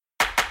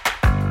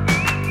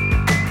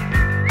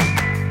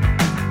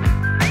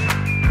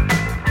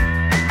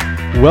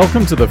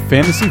Welcome to the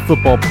Fantasy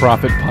Football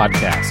Profit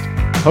Podcast,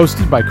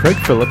 hosted by Craig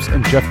Phillips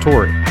and Jeff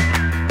Torrey.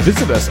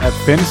 Visit us at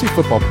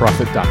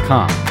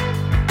fantasyfootballprofit.com.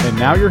 And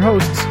now your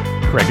hosts,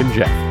 Craig and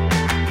Jeff.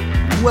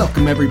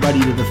 Welcome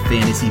everybody to the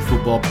Fantasy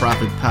Football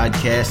Profit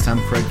Podcast. I'm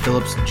Craig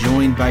Phillips,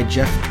 joined by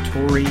Jeff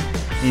Torrey.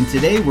 And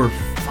today we're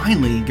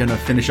finally going to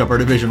finish up our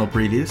divisional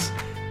previews.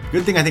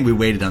 Good thing I think we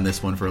waited on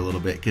this one for a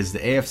little bit because the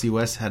AFC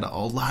West had a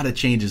lot of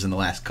changes in the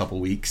last couple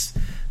weeks.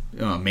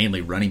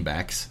 Mainly running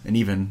backs and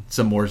even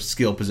some more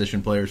skill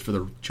position players for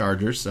the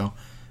Chargers. So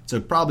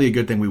probably a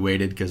good thing we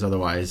waited because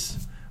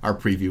otherwise our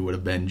preview would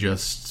have been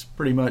just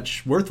pretty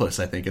much worthless,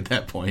 I think, at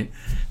that point.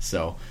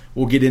 So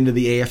we'll get into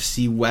the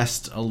AFC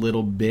West a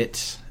little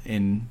bit.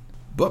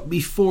 But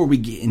before we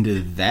get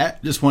into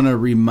that, just want to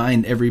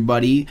remind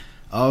everybody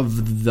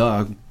of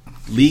the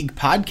league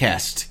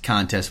podcast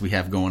contest we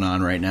have going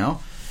on right now.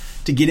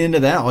 To get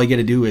into that, all you got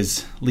to do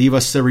is leave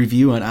us a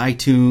review on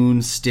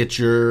iTunes,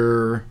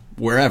 Stitcher,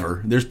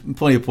 wherever. There's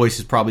plenty of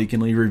places probably you can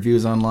leave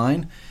reviews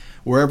online.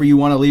 Wherever you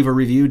want to leave a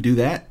review, do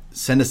that.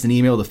 Send us an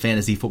email to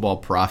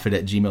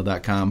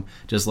fantasyfootballprofit@gmail.com.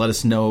 Just let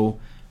us know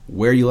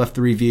where you left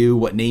the review,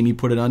 what name you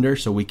put it under,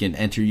 so we can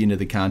enter you into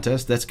the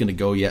contest. That's going to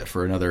go yet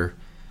for another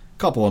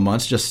couple of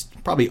months.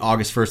 Just probably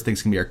August 1st,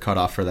 things can be our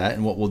cutoff for that.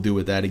 And what we'll do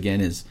with that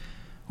again is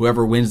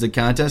whoever wins the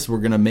contest, we're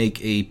going to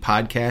make a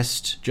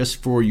podcast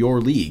just for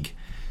your league.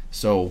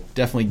 So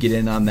definitely get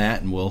in on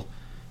that, and we'll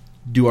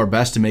do our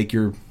best to make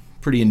your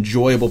pretty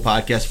enjoyable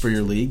podcast for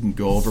your league and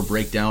go over,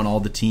 break down all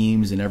the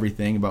teams and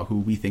everything about who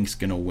we think's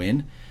going to win.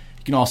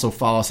 You can also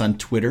follow us on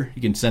Twitter.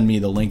 You can send me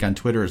the link on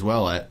Twitter as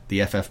well at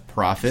the FF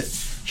Profit.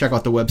 Check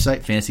out the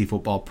website,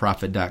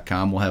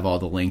 fantasyfootballprofit.com. We'll have all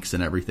the links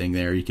and everything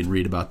there. You can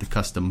read about the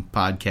custom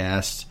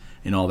podcast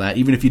and all that.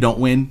 Even if you don't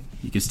win,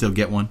 you can still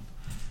get one.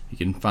 You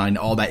can find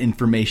all that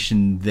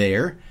information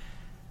there.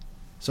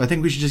 So I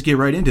think we should just get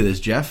right into this,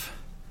 Jeff.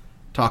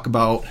 Talk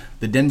about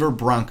the Denver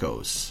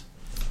Broncos.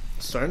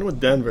 Starting with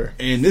Denver.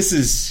 And this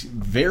is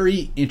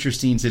very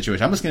interesting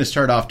situation. I'm just going to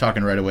start off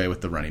talking right away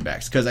with the running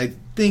backs because I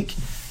think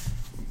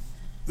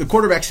the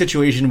quarterback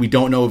situation, we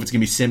don't know if it's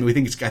going to be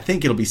Simeon. I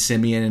think it'll be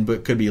Simeon, but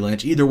it could be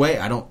Lynch. Either way,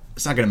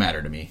 it's not going to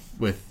matter to me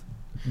with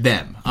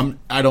them.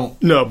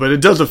 No, but it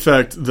does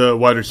affect the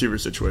wide receiver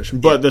situation.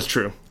 But that's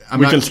true.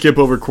 We can skip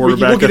over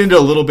quarterback. We'll get into a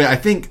little bit. I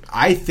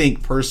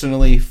think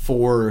personally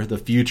for the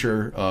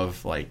future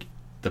of like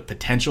the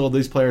potential of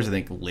these players, I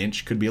think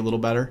Lynch could be a little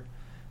better.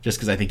 Just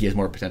because I think he has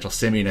more potential.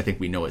 Simeon, I think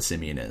we know what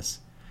Simeon is.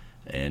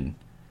 And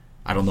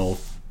I don't know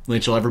if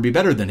Lynch will ever be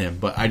better than him,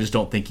 but I just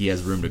don't think he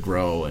has room to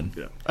grow. And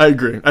yeah, I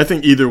agree. I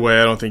think either way,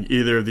 I don't think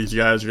either of these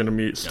guys are going to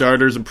be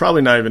starters and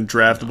probably not even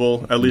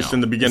draftable, at least in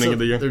the beginning of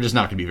the year. They're just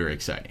not going to be very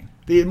exciting.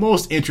 The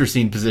most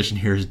interesting position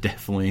here is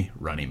definitely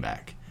running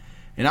back.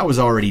 And I was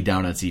already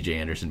down on C.J.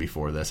 Anderson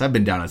before this. I've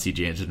been down on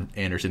C.J.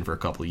 Anderson for a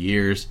couple of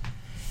years.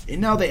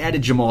 And now they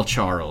added Jamal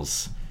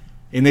Charles.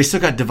 And they still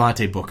got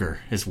Devontae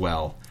Booker as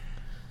well.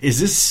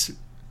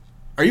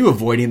 Are you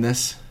avoiding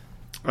this?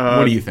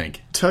 What do you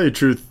think? Tell you the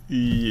truth,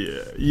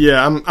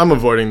 yeah, I'm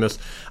avoiding this.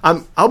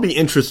 I'll be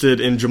interested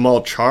in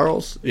Jamal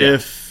Charles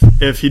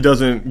if he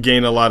doesn't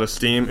gain a lot of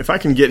steam. If I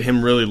can get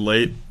him really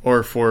late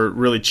or for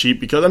really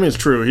cheap, because it's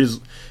true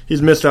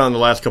he's missed out in the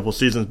last couple of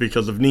seasons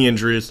because of knee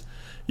injuries.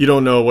 You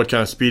don't know what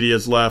kind of speed he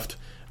has left.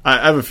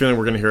 I have a feeling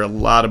we're going to hear a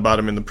lot about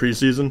him in the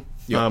preseason.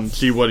 Yep.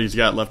 See what he's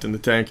got left in the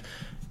tank.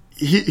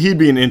 He'd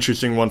be an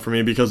interesting one for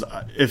me because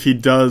if he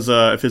does,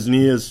 if his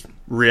knee is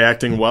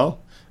reacting well,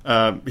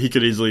 he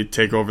could easily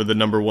take over the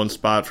number one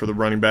spot for the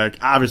running back.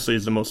 Obviously,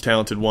 he's the most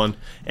talented one,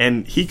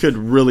 and he could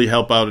really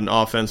help out an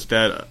offense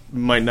that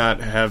might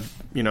not have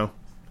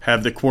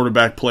the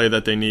quarterback play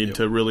that they need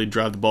to really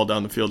drive the ball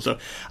down the field. So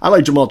I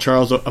like Jamal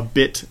Charles a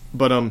bit,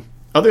 but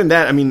other than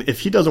that,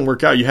 if he doesn't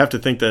work out, you have to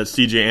think the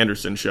C.J.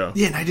 Anderson show.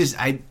 Yeah,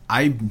 and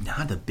I'm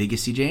not the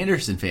biggest C.J.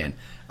 Anderson fan.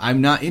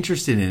 I'm not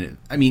interested in it.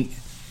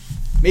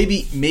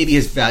 Maybe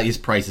his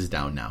price is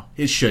down now.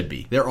 It should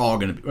be. They're all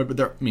going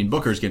to be.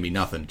 Booker's going to be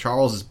nothing.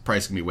 Charles'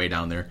 price is going to be way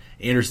down there.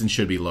 Anderson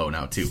should be low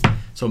now too.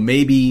 So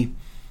maybe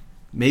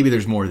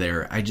there's more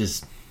there. I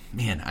just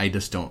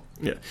don't.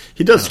 Yeah,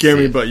 he does scare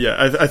me, but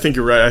yeah, I think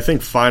you're right. I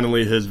think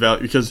finally his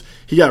value, because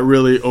he got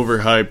really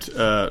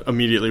overhyped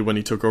immediately when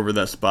he took over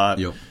that spot.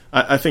 Yep.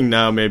 I think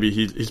now maybe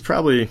he's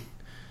probably.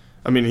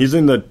 he's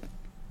in the.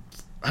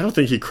 I don't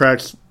think he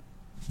cracks.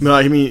 No,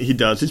 he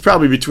does. He's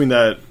probably between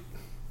that.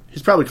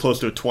 He's probably close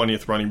to a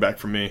 20th running back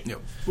for me. Yeah.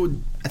 Well,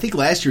 I think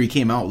last year he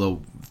came out,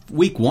 though,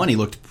 week one he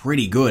looked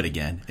pretty good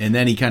again, and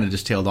then he kind of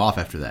just tailed off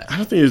after that. I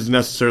don't think he's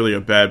necessarily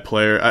a bad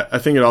player. I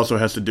think it also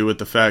has to do with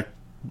the fact,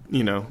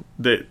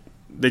 that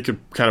they could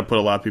kind of put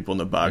a lot of people in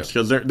the box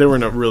because they were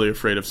not really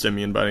afraid of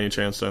Simeon by any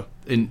chance. So,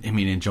 and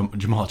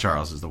Jamal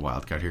Charles is the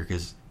wild card here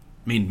because,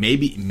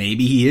 maybe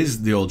he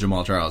is the old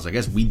Jamal Charles. I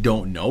guess we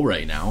don't know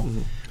right now,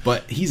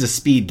 but he's a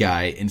speed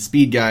guy, and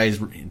speed guys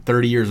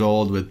 30 years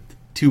old with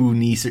 2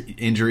 knee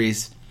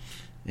injuries.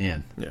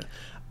 Man. Yeah.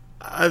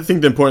 I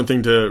think the important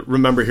thing to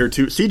remember here,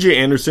 too, C.J.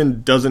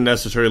 Anderson doesn't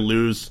necessarily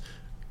lose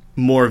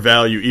more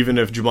value, even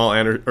if Jamal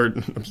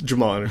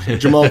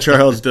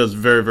Charles does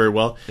very, very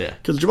well. Yeah.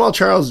 Because Jamal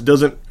Charles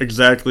doesn't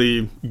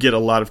exactly get a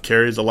lot of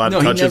carries, a lot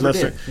of touches.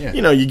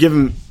 Yeah. You give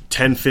him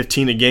 10,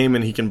 15 a game,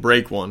 and he can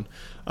break one.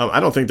 I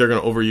don't think they're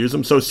going to overuse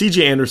him. So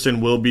C.J.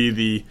 Anderson will be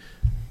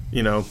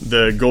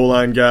the goal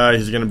line guy.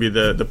 He's going to be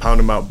the pound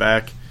him out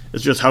back.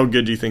 It's just how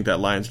good do you think that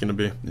line's going to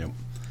be? Yep.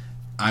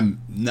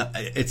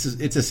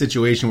 It's a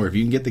situation where if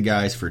you can get the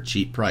guys for a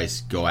cheap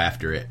price, go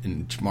after it.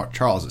 And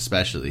Charles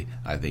especially,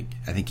 I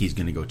think he's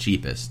going to go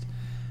cheapest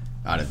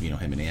out of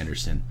him and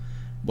Anderson.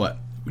 But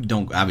I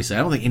don't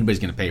think anybody's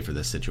going to pay for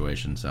this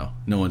situation, so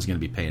no one's going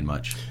to be paying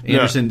much.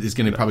 Anderson is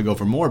going to probably go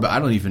for more, but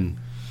it's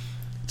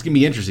going to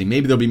be interesting.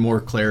 Maybe there'll be more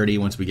clarity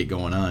once we get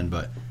going on,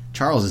 but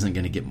Charles isn't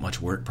going to get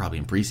much work probably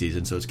in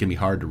preseason, so it's going to be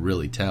hard to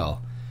really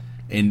tell.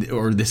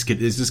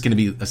 Is this going to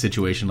be a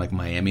situation like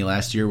Miami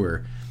last year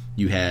where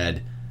you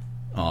had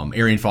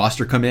Arian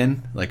Foster come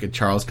in, like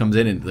Charles comes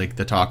in, and like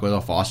the talk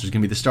was, Foster's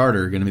going to be the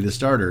starter,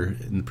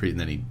 and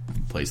then he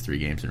plays 3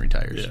 games and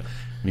retires. Yeah.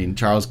 I mean,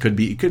 Charles could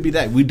be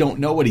that. We don't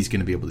know what he's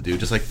going to be able to do,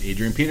 just like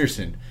Adrian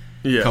Peterson.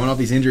 Yeah. Coming off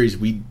these injuries,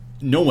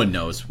 no one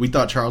knows. We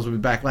thought Charles would be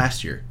back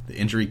last year. The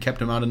injury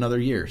kept him out another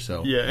year.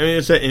 So yeah,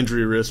 it's that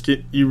injury risk.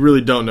 You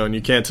really don't know, and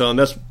you can't tell, and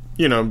that's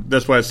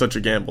why it's such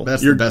a gamble.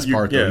 That's the best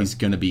part, though. He's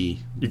going to be.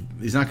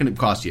 He's not going to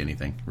cost you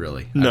anything,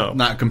 really. No,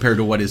 not compared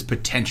to what his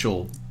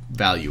potential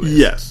value is.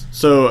 Yes,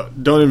 so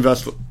don't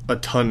invest a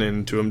ton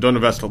into him. Don't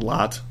invest a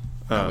lot.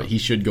 But he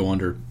should go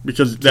under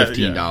because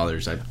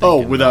 $15. I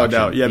think, without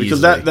doubt, yeah.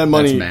 Because easily.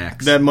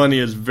 that money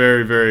is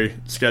very, very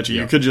sketchy.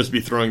 Yep. You could just be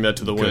throwing that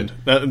to the wind.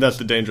 That's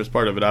the dangerous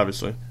part of it,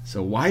 obviously.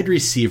 So wide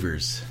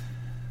receivers,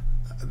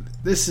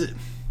 this is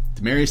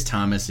Demaryius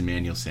Thomas,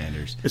 Emmanuel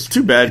Sanders. It's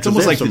too bad. It's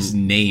almost like there's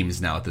names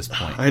now at this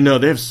point. I know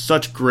they have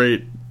such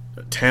great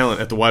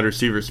talent at the wide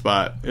receiver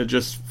spot. It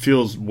just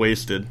feels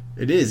wasted.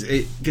 It is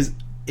because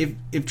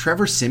if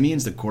Trevor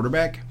Siemian's the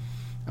quarterback,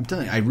 I'm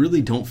telling you, I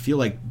really don't feel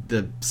like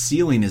the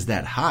ceiling is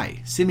that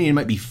high. Siemian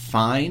might be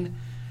fine.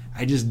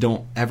 I just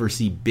don't ever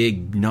see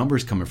big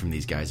numbers coming from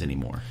these guys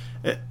anymore.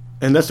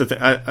 And that's the thing.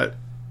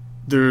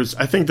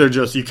 I think they're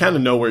just, you kind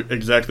of know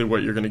exactly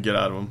what you're going to get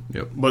out of them.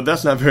 Yep. But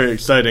that's not very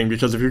exciting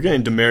because if you're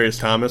getting Demaryius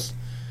Thomas,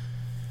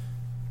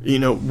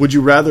 would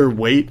you rather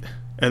wait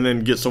and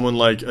then get someone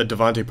like a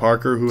Devontae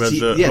Parker who has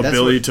the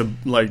ability to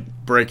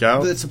break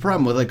out? That's the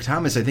problem with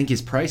Thomas. I think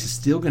his price is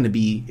still going to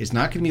be. It's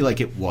not going to be like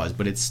it was,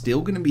 but it's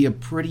still going to be a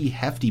pretty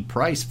hefty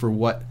price for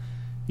what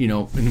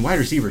And wide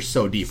receivers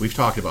so deep. We've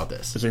talked about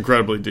this. It's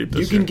incredibly deep.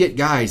 You can get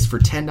guys for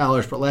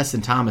 $10 but less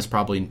than Thomas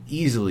probably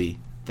easily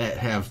that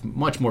have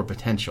much more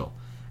potential.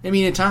 I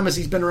mean, and Thomas,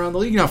 he's been around the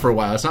league now for a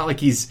while. It's not like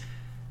he's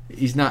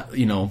not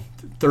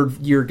third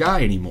year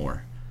guy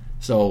anymore.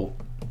 So,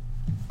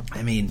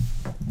 I mean,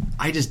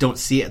 I just don't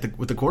see it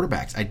with the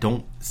quarterbacks. I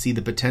don't see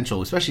the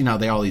potential, especially now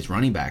they all these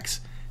running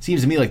backs.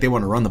 Seems to me like they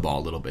want to run the ball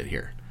a little bit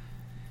here.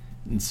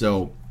 And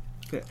so,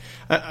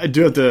 I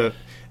do have to.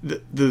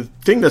 The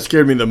thing that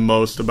scared me the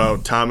most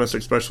about Thomas,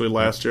 especially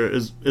last year,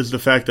 is the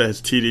fact that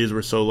his TDs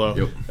were so low.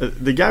 Yep.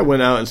 The guy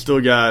went out and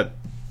still got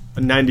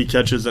 90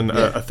 catches and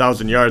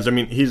 1,000 yards. I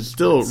mean, he's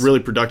still really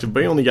productive,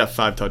 but he only got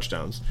 5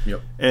 touchdowns.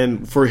 Yep.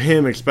 And for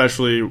him,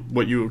 especially,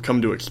 what you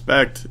come to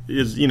expect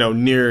is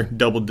near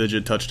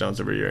double-digit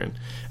touchdowns every year. And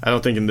I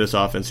don't think in this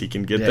offense he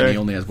can get there. He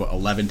only has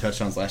 11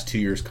 touchdowns last 2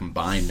 years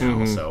combined now.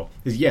 Mm-hmm. So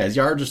his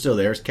yards are still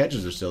there, his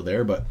catches are still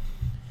there, but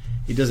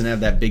he doesn't have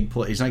that big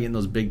play. He's not getting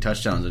those big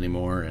touchdowns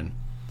anymore, and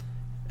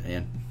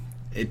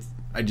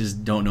I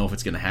just don't know if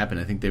it's going to happen.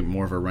 I think they're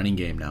more of a running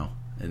game now.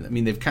 And I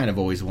mean, they've kind of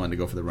always wanted to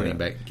go for the running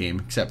back game,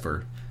 except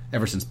for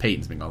ever since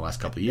Peyton's been gone the last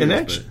couple of years.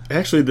 And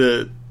actually,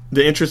 the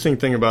interesting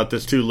thing about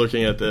this too,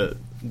 looking at the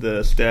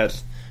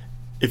stats,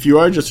 if you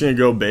are just going to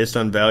go based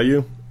on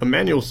value,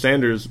 Emmanuel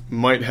Sanders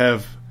might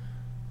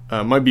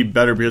be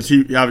better because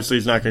he obviously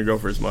is not going to go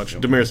for as much.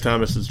 Yep. Demaryius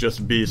Thomas is just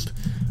a beast.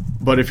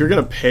 But if you're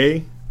going to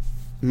pay,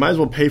 you might as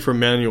well pay for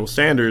Emmanuel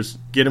Sanders,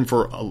 get him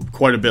for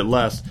quite a bit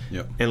less.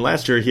 Yep. And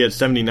last year he had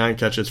 79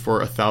 catches for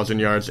 1,000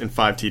 yards and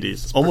 5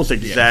 TDs. Almost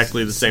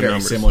exactly the same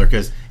numbers. Similar,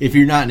 because if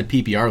you're not in a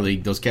PPR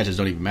league, those catches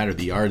don't even matter.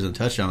 The yards and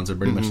touchdowns are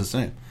pretty much the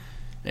same.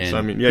 And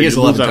so, he has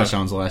 11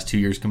 touchdowns the last 2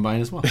 years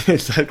combined as well.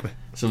 Exactly.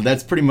 So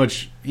that's pretty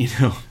much,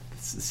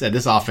 said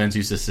this offense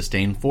used to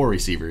sustain 4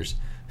 receivers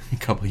a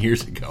couple of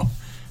years ago.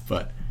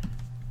 But,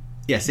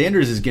 yeah,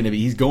 Sanders is going to be,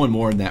 he's going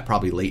more in that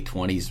probably late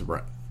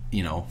 20s,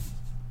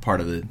 part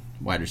of the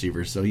wide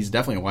receivers. So he's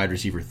definitely a wide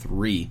receiver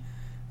 3,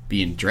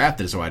 being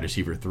drafted as a wide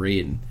receiver 3,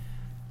 and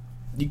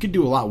you could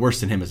do a lot worse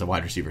than him as a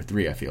wide receiver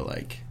 3, I feel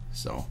like.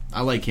 So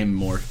I like him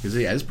more because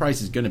his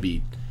price is going to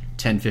be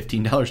 $10,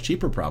 $15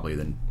 cheaper probably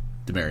than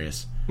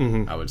Demaryius,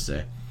 I would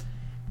say.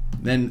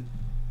 Then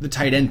the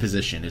tight end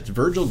position. It's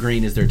Virgil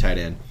Green is their tight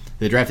end.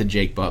 They drafted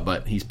Jake Butt,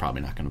 but he's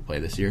probably not going to play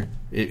this year.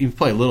 He'll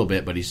play a little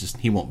bit, but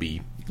he won't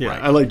be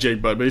right. I like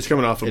Jake Butt, but he's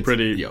coming off a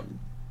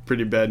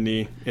pretty bad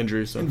knee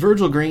injury. So. And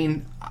Virgil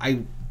Green,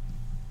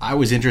 I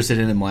was interested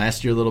in him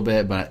last year a little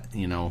bit, but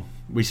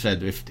we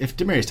said if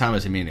Demaryius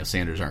Thomas and Emmanuel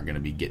Sanders aren't going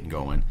to be getting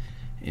going,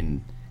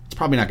 and it's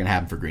probably not going to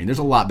happen for Green. There's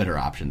a lot better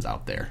options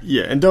out there.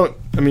 Yeah, and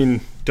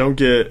don't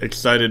get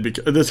excited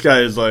because this guy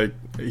is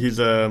he's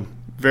a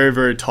very,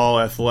 very tall,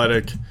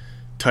 athletic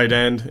tight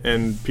end,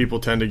 and people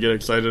tend to get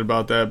excited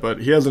about that, but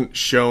he hasn't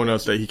shown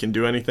us that he can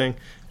do anything,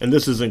 and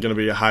this isn't going to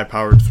be a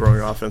high-powered throwing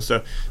offense,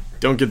 so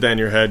don't get that in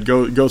your head.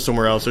 Go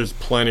somewhere else. There's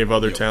plenty of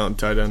other talent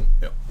tight end.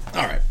 Yep.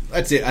 All right,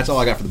 that's it. That's all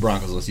I got for the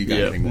Broncos, unless you got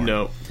anything more.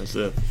 No, that's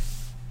it.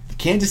 The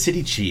Kansas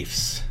City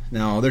Chiefs.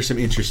 Now, there's some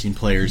interesting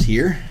players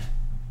here.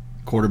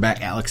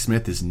 Quarterback Alex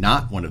Smith is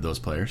not one of those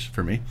players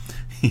for me.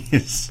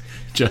 He's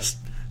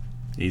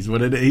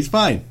what it is. He's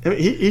fine. I mean,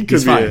 he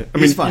could be.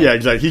 He's fine. Yeah,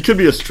 exactly. He could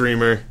be a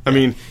streamer. I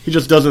mean, he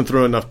just doesn't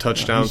throw enough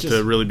touchdowns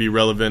to really be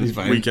relevant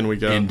week in,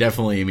 week out. And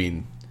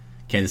definitely,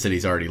 Kansas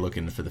City's already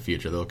looking for the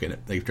future.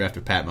 They've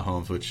drafted Pat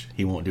Mahomes, which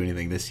he won't do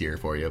anything this year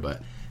for you,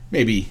 but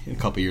maybe in a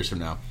couple years from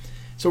now.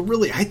 So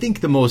really, I think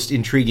the most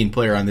intriguing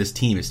player on this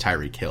team is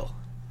Tyreek Hill.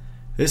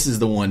 This is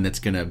the one that's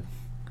going to...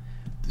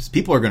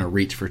 People are going to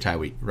reach for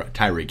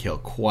Tyreek Hill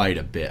quite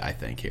a bit, I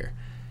think, here.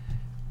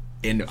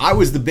 And I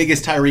was the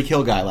biggest Tyreek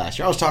Hill guy last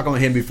year. I was talking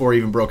about him before he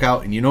even broke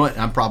out. And you know what?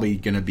 I'm probably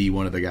going to be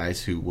one of the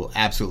guys who will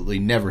absolutely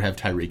never have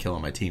Tyreek Hill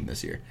on my team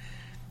this year.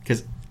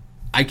 Because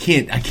I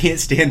can't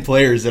stand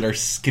players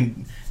that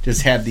can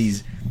just have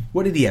these...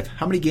 What did he have?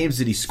 How many games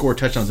did he score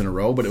touchdowns in a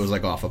row? But it was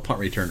off a punt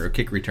return or a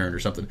kick return or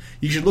something.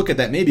 You should look at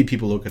that. Maybe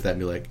people look at that and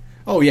be like,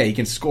 oh, yeah, he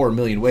can score a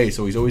million ways,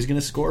 so he's always going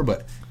to score.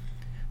 But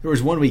there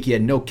was one week he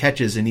had no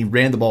catches, and he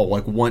ran the ball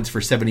once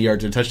for 70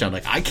 yards and a touchdown.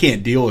 I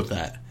can't deal with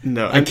that.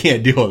 No, I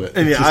can't deal with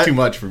it. It's just too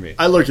much for me.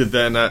 I look at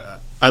that, and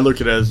I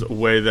look at it as a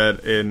way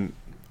that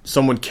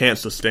someone can't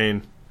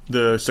sustain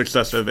the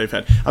success that they've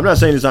had. I'm not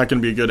saying he's not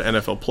going to be a good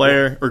NFL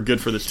player or good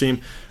for this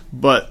team,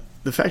 but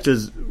the fact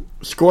is,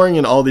 scoring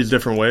in all these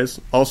different ways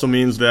also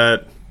means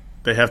that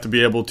they have to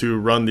be able to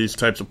run these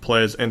types of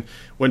plays. And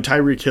when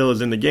Tyreek Hill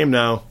is in the game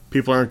now,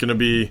 people aren't going to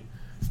be,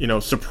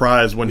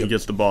 surprised when he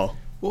gets the ball.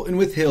 Well, and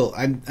with Hill,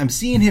 I'm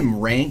seeing him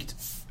ranked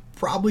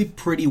probably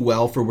pretty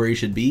well for where he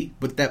should be,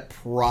 but that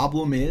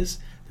problem is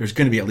there's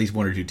going to be at least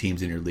one or two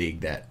teams in your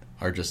league that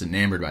are just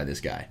enamored by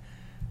this guy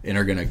and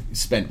are going to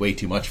spend way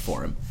too much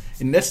for him.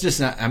 And that's just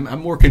not...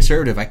 I'm more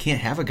conservative. I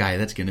can't have a guy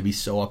that's going to be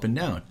so up and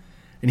down.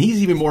 And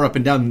he's even more up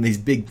and down than these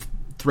big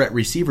threat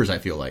receivers, I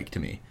feel like, to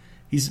me.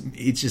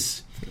 It's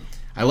just...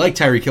 I like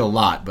Tyreek Hill a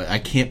lot, but I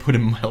can't put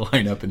him in my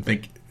lineup and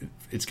think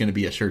it's going to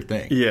be a sure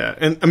thing. Yeah,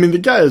 and the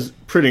guy is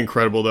pretty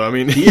incredible, though.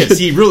 He is.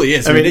 He really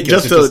is.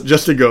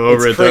 Just to go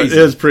over it, though, it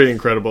is pretty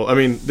incredible.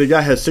 The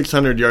guy has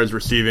 600 yards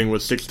receiving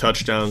with 6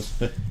 touchdowns,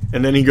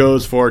 and then he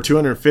goes for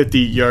 250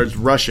 yards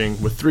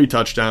rushing with 3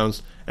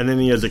 touchdowns, and then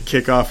he has a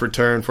kickoff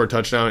return for a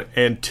touchdown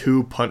and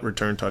 2 punt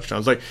return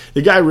touchdowns.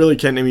 The guy really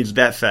can. He's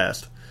that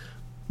fast.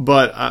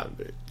 But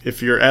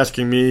if you're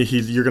asking me,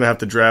 you're going to have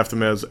to draft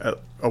him as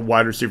a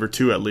wide receiver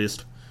 2 at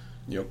least.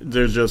 Yep.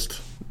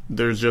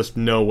 There's just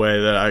no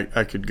way that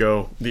I could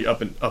go the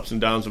ups and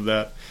downs of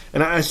that.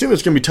 And I assume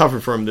it's going to be tougher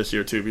for him this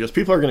year too, because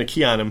people are going to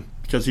key on him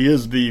because he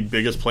is the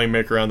biggest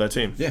playmaker on that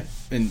team. Yeah,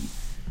 and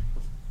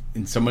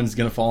someone's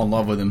going to fall in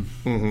love with him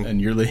in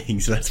your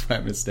league, so that's why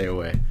I'm going to stay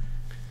away.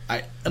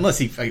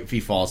 Unless if he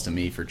falls to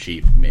me for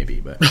cheap, maybe,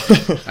 but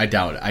I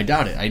doubt it. I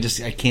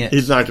can't.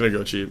 He's not going to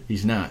go cheap.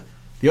 He's not.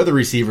 The other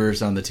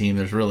receivers on the team,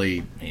 there's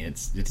really,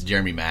 it's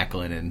Jeremy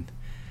Maclin, and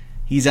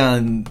he's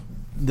on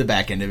the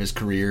back end of his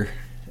career,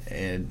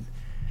 and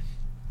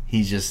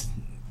he's just,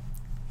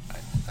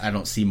 I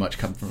don't see much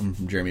come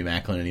from Jeremy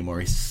Maclin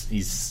anymore.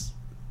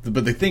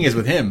 But the thing is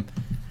with him,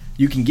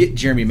 you can get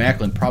Jeremy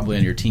Maclin probably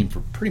on your team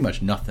for pretty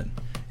much nothing,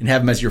 and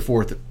have him as your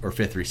 4th or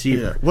 5th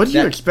receiver. Yeah. What do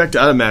you expect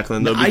out of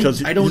Maclin though?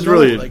 Because I don't know,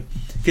 really,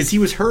 because he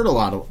was hurt a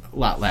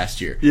lot last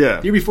year.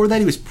 Yeah, the year before that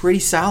he was pretty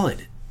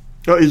solid.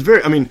 Oh, he's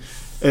very.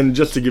 And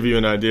just to give you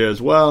an idea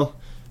as well,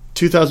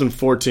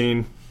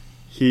 2014,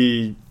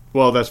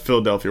 that's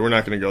Philadelphia. We're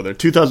not going to go there.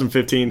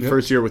 2015,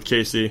 first year with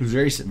KC. It was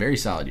very, very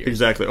solid year.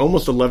 Exactly.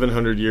 Almost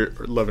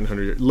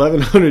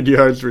 1,100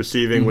 yards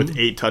receiving with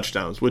 8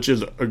 touchdowns, which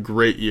is a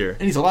great year.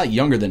 And he's a lot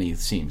younger than he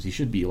seems. He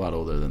should be a lot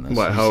older than this.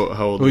 What? How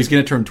old? Well, he's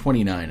going to turn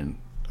 29 in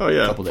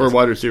a couple days. For a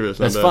wide receiver,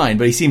 that's fine,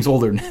 but he seems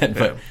older than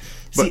that.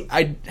 But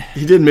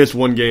he did miss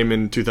 1 game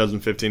in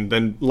 2015.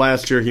 Then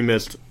last year he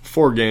missed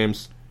 4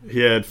 games. He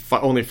had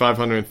only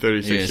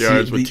 536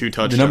 yards with 2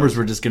 touchdowns. The numbers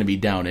were just going to be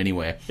down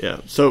anyway.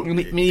 Yeah. So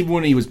even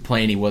when he was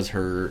playing, he was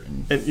hurt.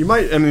 And you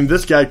might.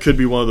 This guy could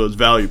be one of those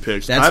value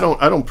picks. I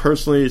don't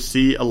personally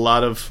see a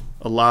lot of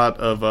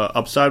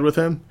upside with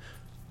him,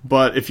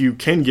 but if you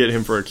can get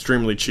him for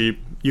extremely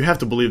cheap, you have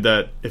to believe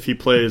that if he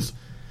plays,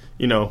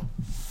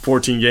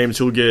 14 games,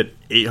 he'll get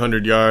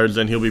 800 yards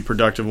and he'll be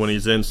productive when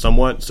he's in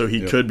somewhat. So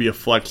he could be a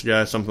flex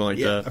guy, something like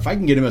that. If I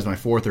can get him as my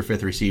 4th or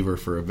 5th receiver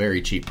for a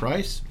very cheap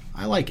price,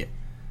 I like it.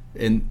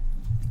 And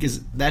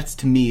because that's,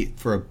 to me,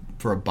 for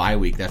a bye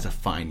week, that's a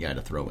fine guy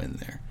to throw in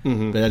there.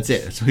 But that's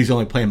it. So he's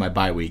only playing my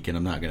bye week, and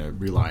I'm not going to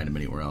rely on him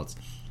anywhere else.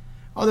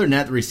 Other than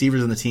that, the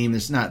receivers on the team,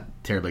 it's not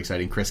terribly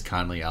exciting. Chris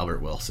Conley,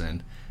 Albert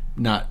Wilson,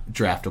 not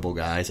draftable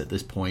guys at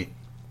this point.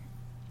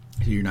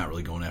 So you're not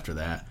really going after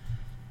that.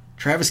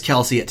 Travis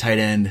Kelce at tight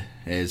end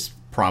is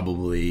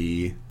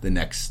probably the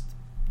next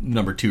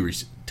number 2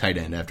 tight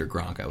end after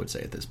Gronk, I would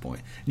say, at this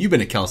point. You've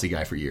been a Kelsey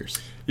guy for years.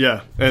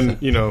 Yeah, and,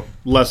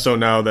 less so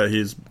now that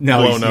he's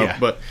blown up. Yeah.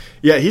 But,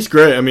 yeah, he's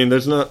great. I mean,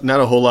 there's not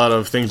a whole lot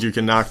of things you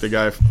can knock the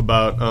guy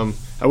about.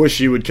 I wish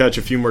he would catch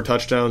a few more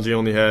touchdowns. He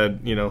only had,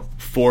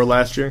 4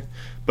 last year.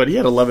 But he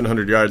had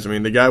 1,100 yards. I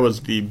mean, the guy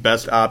was the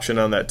best option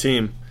on that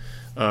team,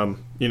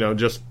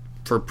 just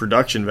for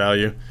production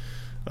value.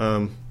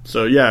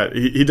 So, yeah,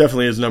 he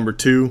definitely is number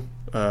 2.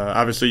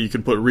 Obviously, you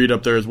could put Reed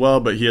up there as well,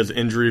 but he has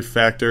injury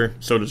factor.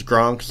 So does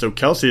Gronk. So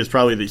Kelsey is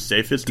probably the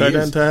safest tight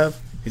end to have.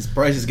 His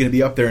price is going to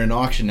be up there in an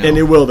auction now. And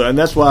it will, though. And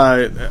that's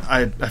why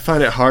I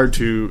find it hard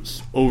to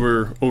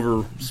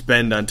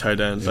overspend on tight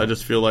ends. Yeah. I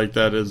just feel like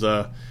that is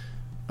a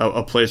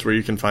place where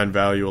you can find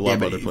value a lot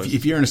of other places.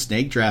 If you're in a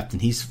snake draft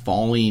and he's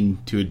falling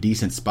to a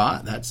decent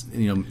spot, that's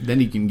then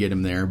you can get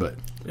him there. But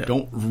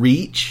don't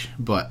reach.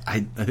 But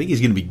I think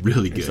he's going to be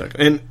really good.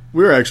 Exactly. And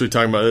we were actually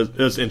talking about it.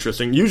 That's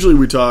interesting. Usually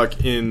we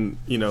talk in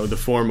the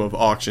form of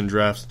auction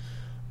drafts.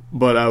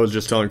 But I was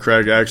just telling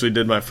Craig, I actually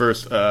did my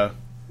first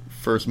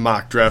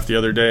mock draft the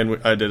other day,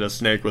 and I did a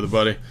snake with a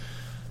buddy,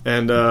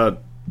 and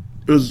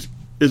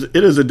it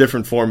is a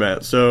different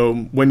format. So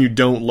when you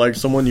don't like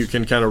someone, you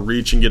can kind of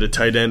reach and get a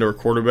tight end or a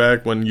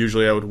quarterback, when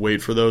usually I would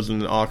wait for those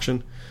in an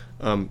auction.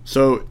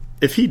 So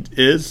if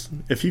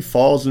he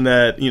falls in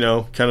that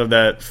kind of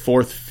that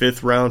 4th,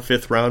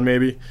 5th round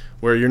maybe,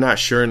 where you're not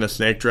sure in a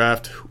snake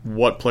draft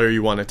what player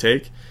you want to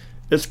take,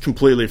 it's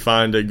completely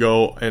fine to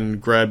go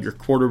and grab your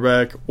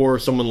quarterback or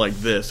someone like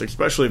this,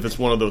 especially if it's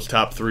one of those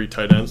top 3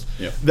 tight ends.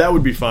 Yeah. That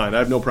would be fine. I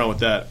have no problem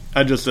with that.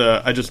 I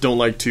just don't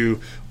like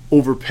to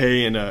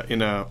overpay in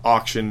a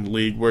auction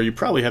league where you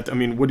probably have to. I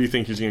mean, what do you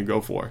think he's going to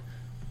go for?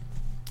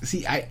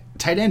 See,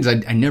 tight ends,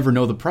 I never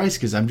know the price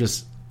because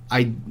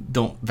I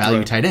don't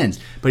value tight ends.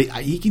 But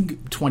he can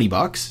 $20,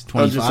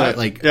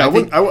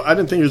 $25. I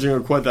didn't think he was going to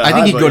go quite that high. I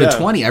think he'd go to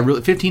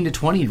 20. 15 to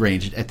 20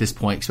 range at this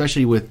point,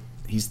 especially with.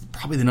 He's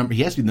probably the number.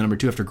 He has to be the number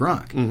 2 after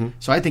Gronk. Mm-hmm.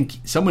 So I think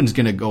someone's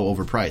going to go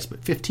overpriced.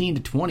 But 15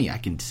 to 20, I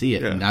can see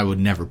it, and I would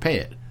never pay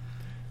it.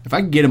 If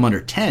I could get him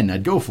under 10,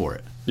 I'd go for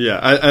it. Yeah,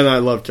 I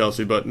love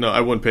Kelsey, but no,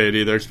 I wouldn't pay it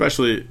either.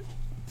 Especially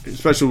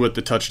with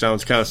the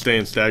touchdowns kind of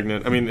staying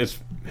stagnant. I mean,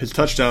 his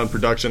touchdown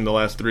production the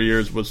last 3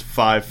 years was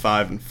 5,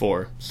 5, and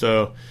 4.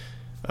 So,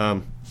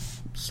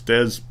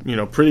 stays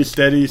pretty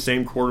steady.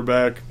 Same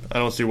quarterback. I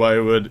don't see why he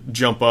would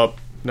jump up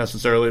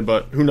necessarily,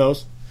 but who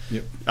knows?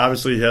 Yep.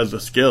 Obviously, he has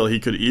the skill. He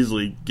could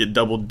easily get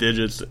double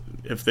digits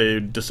if they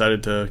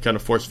decided to kind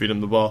of force feed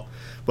him the ball.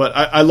 But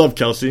I love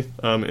Kelsey,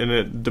 and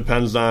it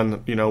depends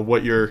on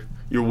what your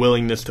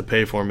willingness to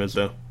pay for him is,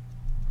 though.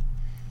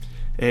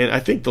 And I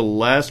think the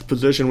last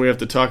position we have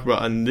to talk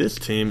about on this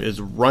team is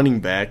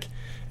running back,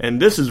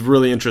 and this is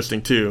really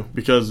interesting too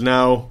because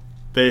now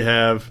they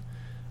have.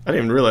 I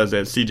didn't even realize they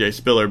had C.J.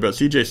 Spiller, but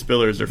C.J.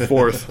 Spiller is their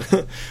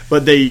 4th.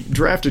 But they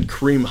drafted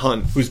Kareem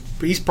Hunt.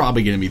 He's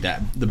probably going to be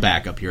the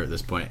backup here at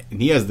this point. And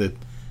he has the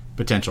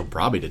potential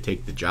probably to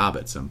take the job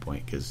at some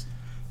point. Because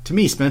to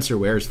me, Spencer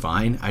Ware is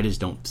fine. I just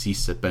don't see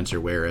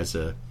Spencer Ware as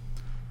the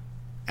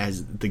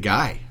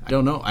guy. I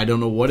don't know. I don't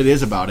know what it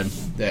is about him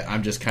that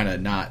I'm just kind of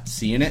not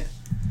seeing it.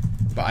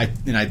 But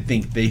I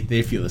think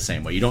they feel the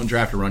same way. You don't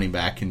draft a running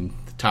back in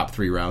the top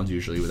 3 rounds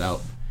usually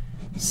without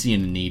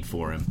seeing a need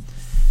for him.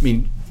 I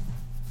mean...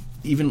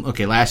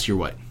 last year,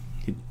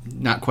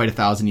 not quite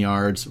 1,000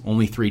 yards,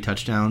 only 3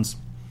 touchdowns.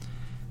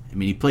 I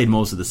mean, he played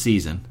most of the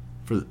season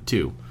for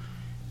 2.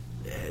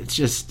 It's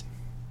just,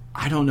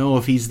 I don't know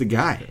if he's the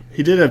guy.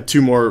 He did have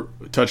 2 more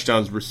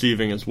touchdowns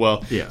receiving as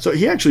well. Yeah. So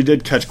he actually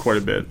did catch quite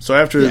a bit. So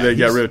after they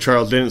got rid of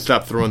Charles, they didn't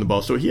stop throwing the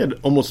ball. So he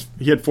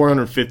had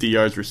 450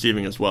 yards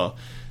receiving as well.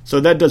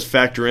 So that does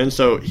factor in.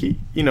 So he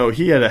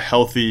had a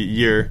healthy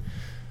year.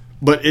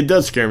 But it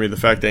does scare me, the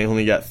fact that he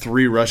only got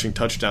 3 rushing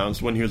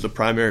touchdowns when he was a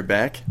primary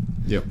back.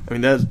 Yep. I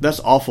mean,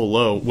 that's awful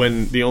low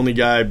when the only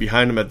guy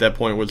behind him at that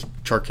point was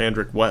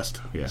Charkandrick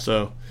West. Yeah.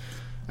 So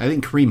I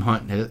think Kareem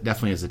Hunt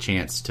definitely has a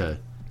chance to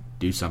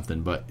do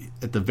something. But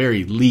at the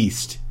very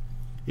least,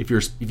 if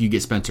you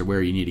get Spencer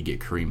Ware, you need to get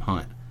Kareem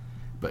Hunt.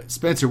 But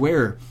Spencer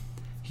Ware,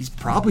 he's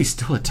probably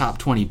still a top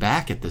 20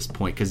 back at this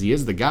point because he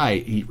is the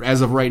guy. As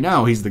of right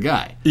now, he's the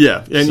guy.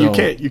 Yeah, and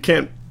you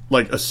can't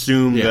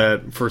assume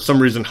that for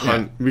some reason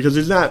Hunt because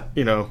he's not,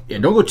 Yeah,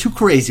 don't go too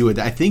crazy with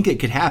it. I think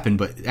it could happen,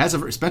 but as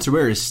of Spencer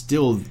Ware he's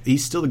still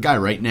the guy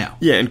right now.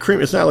 Yeah, and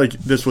Kareem, it's not like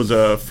this was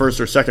a 1st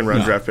or 2nd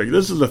round draft pick.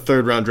 This is a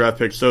 3rd round draft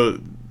pick,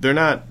 so they're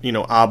not,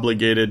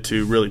 obligated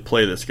to really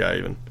play this guy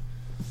even.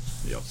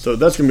 Yep. So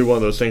that's going to be one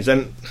of those things.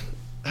 And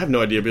I have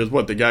no idea because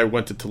the guy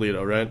went to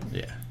Toledo, right?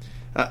 Yeah.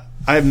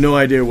 I have no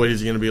idea what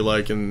he's going to be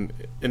like in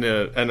an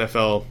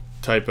NFL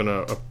type in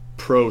a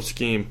pro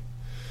scheme.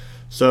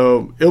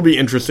 So it'll be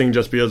interesting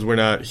just because we're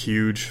not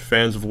huge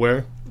fans of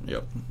Ware.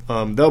 Yep.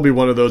 That'll be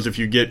one of those if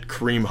you get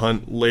Kareem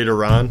Hunt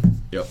later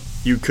on. Yep.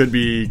 You could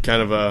be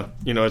kind of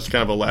it's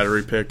kind of a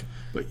lottery pick.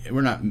 But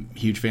we're not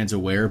huge fans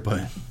of Ware,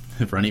 but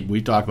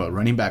we talk about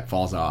running back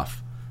falls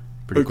off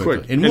pretty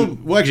quickly.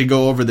 And we'll actually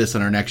go over this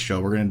on our next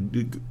show. We're going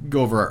to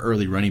go over our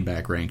early running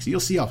back ranks. You'll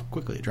see how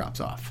quickly it drops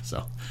off.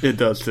 So it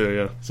does too,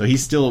 yeah. So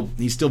he's still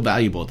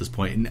valuable at this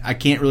point. And I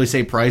can't really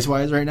say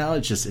price-wise right now.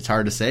 It's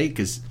hard to say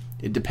because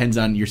it depends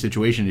on your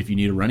situation if you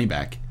need a running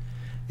back.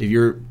 If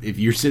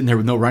you're sitting there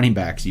with no running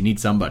backs, you need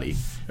somebody.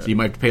 So you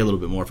might have to pay a little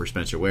bit more for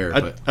Spencer Ware.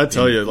 I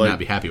tell you, like, not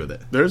be happy with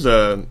it. There's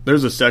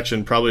a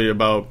section probably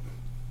about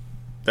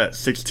that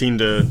 16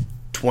 to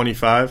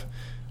 25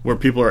 where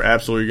people are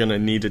absolutely going to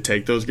need to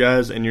take those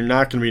guys, and you're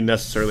not going to be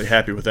necessarily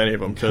happy with any of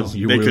them because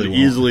they could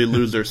easily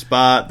lose their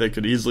spot. They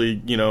could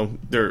easily,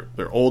 they're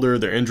older,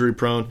 they're injury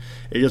prone.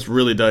 It gets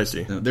really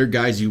dicey. Now, they're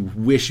guys you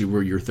wish you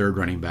were your third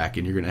running back,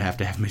 and you're going to have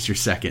them as your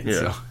second. Yeah.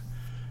 So,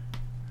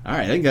 all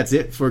right, I think that's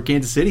it for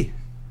Kansas City.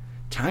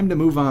 Time to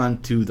move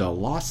on to the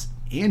Los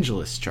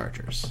Angeles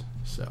Chargers.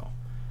 So,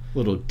 a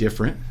little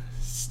different.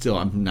 Still,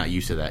 I'm not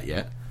used to that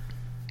yet.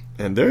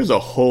 And there's a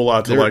whole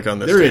lot to like on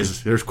this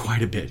team. There's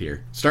quite a bit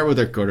here. Start with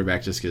their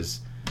quarterback just because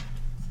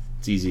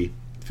it's easy.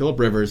 Phillip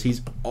Rivers,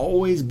 he's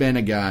always been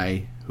a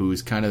guy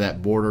who's kind of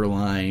that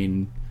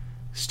borderline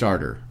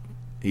starter.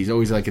 He's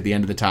always like at the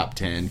end of the top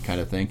 10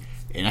 kind of thing.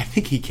 And I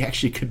think he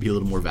actually could be a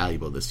little more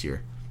valuable this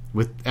year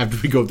after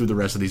we go through the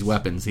rest of these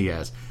weapons he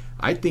has.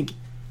 I think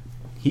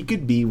he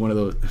could be one of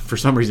those. For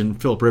some reason,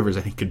 Phillip Rivers,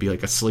 I think, could be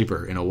like a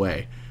sleeper in a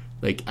way.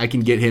 Like, I can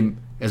get him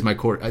as my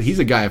core. He's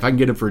a guy, if I can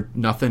get him for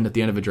nothing at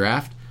the end of a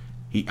draft,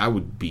 I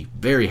would be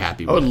very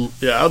happy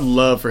with it. Yeah, I'd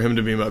love for him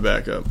to be my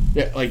backup.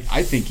 Yeah, like,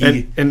 I think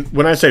he... And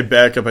when I say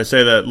backup, I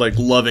say that, like,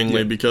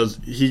 lovingly because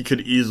he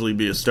could easily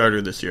be a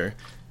starter this year.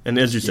 And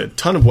as you said,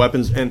 ton of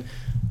weapons. And,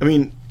 I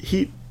mean,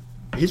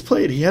 he's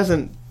played... He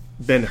hasn't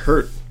been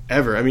hurt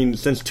ever. I mean,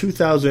 since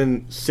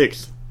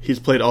 2006, he's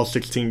played all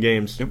 16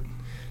 games. Yep.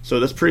 So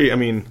that's pretty... I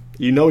mean,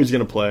 he's going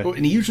to play. Well,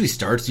 and he usually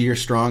starts the year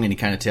strong and he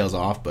kind of tails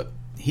off, but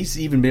he's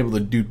even been able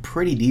to do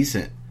pretty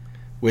decent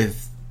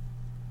with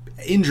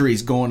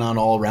injuries going on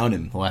all around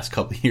him the last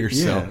couple of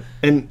years. Yeah. So.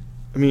 And,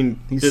 I mean,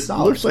 it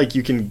solid. Looks like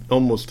you can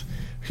almost...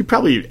 He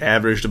probably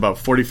averaged about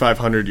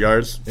 4,500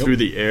 yards through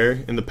the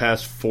air in the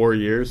past 4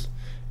 years.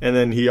 And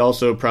then he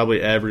also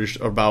probably averaged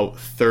about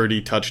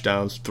 30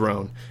 touchdowns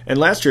thrown. And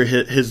last year,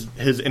 his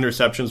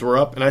interceptions were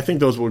up, and I think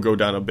those will go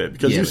down a bit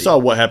because you saw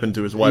what happened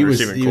to his wide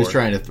receiving core. He was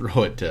trying to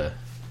throw it to...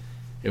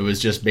 It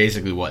was just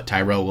basically,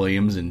 Tyrell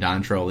Williams and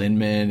Dontrell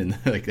Inman and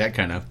like that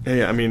kind of...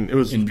 Yeah, I mean, it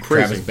was crazy.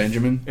 Travis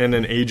Benjamin. And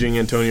then aging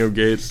Antonio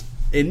Gates.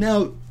 And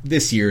now,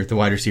 this year, the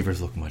wide receivers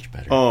look much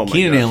better. Oh, my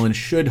Keenan gosh. Allen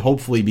should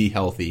hopefully be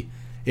healthy.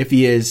 If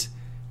he is,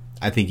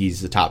 I think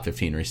he's a top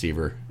 15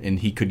 receiver, and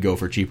he could go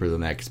for cheaper than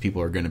that because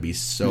people are going to be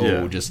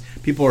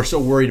people are so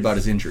worried about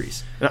his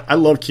injuries. And I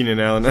love Keenan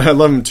Allen. I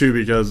love him, too,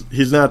 because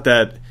he's not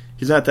that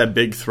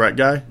big threat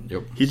guy.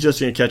 Yep. He's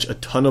just going to catch a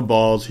ton of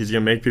balls. He's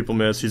going to make people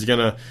miss.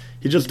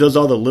 He just does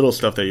all the little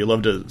stuff that you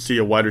love to see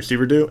a wide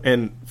receiver do.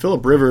 And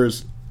Phillip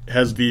Rivers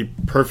has the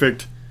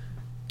perfect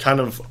kind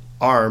of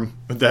arm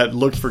that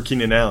looks for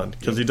Keenan Allen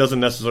because he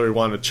doesn't necessarily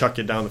want to chuck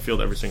it down the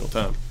field every single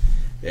time.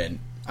 And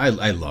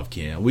I love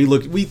Keenan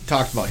Allen. We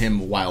talked about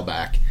him a while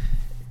back.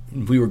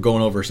 We were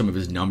going over some of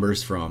his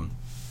numbers from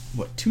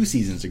 2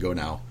 seasons ago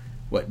now.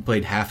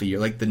 Played half a year.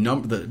 Like the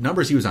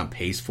numbers he was on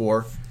pace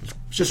for, it's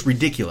just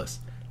ridiculous.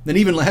 Then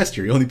even last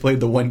year, he only played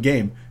the one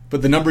game,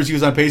 but the numbers he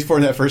was on pace for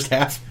in that first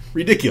half,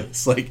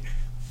 ridiculous. Like,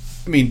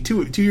 I mean,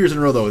 2 years in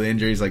a row though with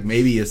injuries, like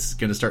maybe it's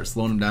going to start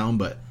slowing him down,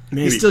 but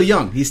he's still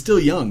young. He's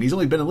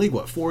only been in the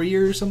league 4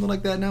 years, something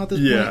like that now at this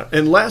point. Yeah,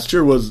 and last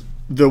year was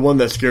the one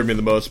that scared me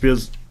the most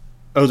because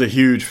I was a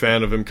huge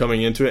fan of him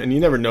coming into it, and you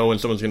never know when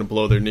someone's going to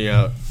blow their knee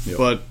out. Yep.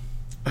 But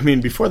I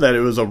mean, before that, it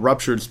was a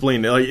ruptured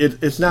spleen. Like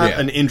it's not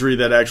an injury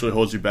that actually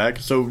holds you back.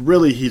 So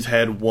really, he's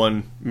had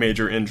one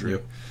major injury.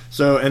 Yep.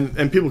 So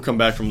and people come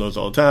back from those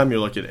all the time. You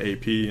look at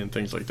AP and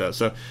things like that.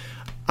 So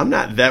I'm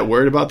not that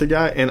worried about the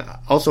guy. And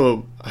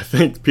also, I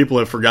think people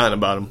have forgotten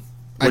about him,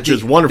 which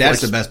is wonderful.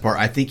 That's the best part.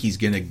 I think he's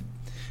going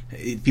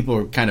to... People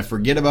are kind of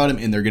forget about him,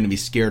 and they're going to be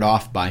scared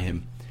off by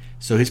him.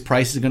 So his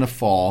price is going to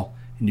fall,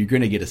 and you're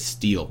going to get a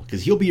steal.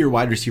 Because he'll be your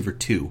wide receiver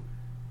 2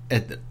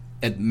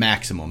 at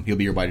maximum. He'll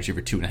be your wide receiver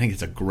 2, and I think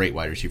it's a great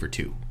wide receiver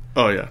 2.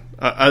 Oh, yeah.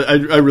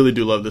 I really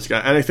do love this guy.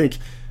 And I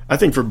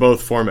think for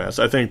both formats,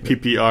 I think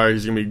PPR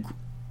he's going to be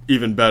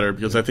even better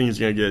because I think he's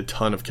going to get a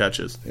ton of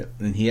catches. Yeah.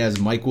 And he has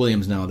Mike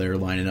Williams now there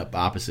lining up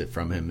opposite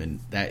from him, and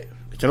that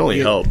it can only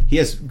help. He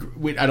has.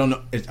 I don't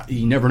know.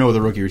 You never know with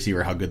a rookie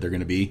receiver how good they're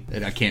going to be,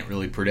 and I can't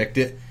really predict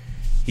it.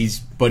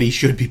 But he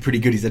should be pretty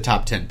good. He's a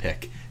top 10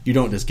 pick. You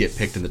don't just get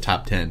picked in the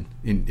top 10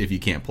 if you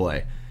can't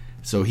play.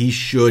 So he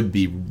should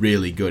be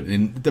really good.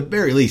 And at the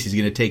very least, he's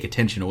going to take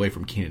attention away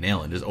from Keenan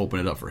Allen, just open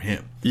it up for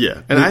him.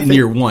 Yeah, and in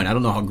year one, I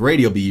don't know how great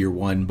he'll be year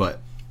one, but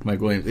Mike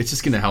Williams, it's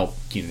just going to help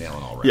Keenan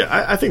Allen all around.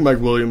 Yeah, I think Mike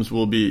Williams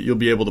you'll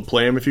be able to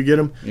play him if you get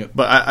him. Yep.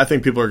 But I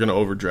think people are going to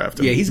overdraft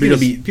him. Yeah, he's going to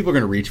be. People are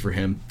going to reach for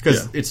him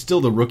because it's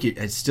still the rookie.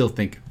 I still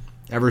think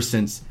ever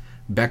since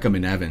Beckham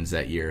and Evans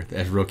that year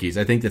as rookies,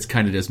 I think that's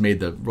kind of just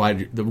made the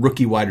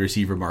rookie wide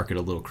receiver market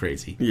a little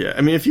crazy. Yeah, I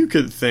mean, if you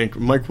could think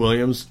Mike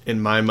Williams, in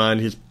my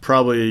mind, he's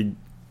probably.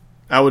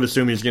 I would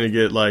assume he's going to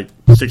get like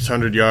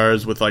 600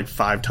 yards with like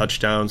 5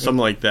 touchdowns, something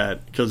like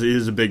that, because he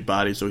is a big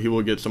body, so he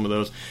will get some of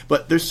those.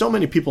 But there's so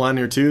many people on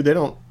here too.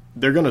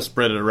 They're going to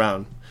spread it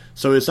around.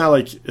 So it's not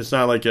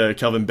like a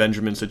Kelvin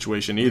Benjamin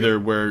situation either,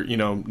 where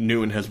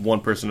Newton has one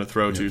person to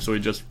throw to, so he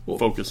just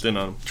focused in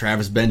on him.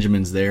 Travis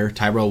Benjamin's there,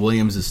 Tyrell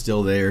Williams is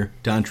still there,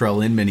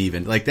 Dontrell Inman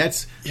even. Like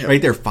that's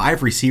right there,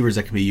 5 receivers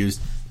that can be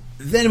used.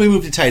 Then we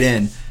move to tight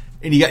end,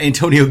 and you got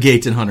Antonio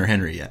Gates and Hunter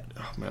Henry yet.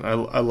 Oh man,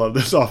 I love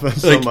this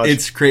offense so much.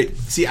 It's great.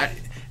 See,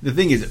 the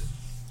thing is,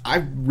 I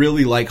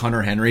really like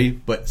Hunter Henry,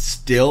 but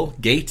still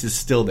Gates is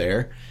still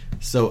there.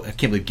 So I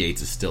can't believe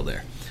Gates is still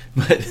there,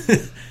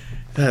 but.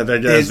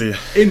 That guy's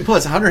and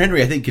plus Hunter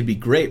Henry I think could be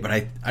great, but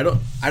I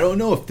don't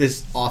know if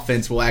this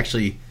offense will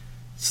actually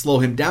slow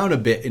him down a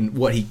bit in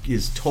what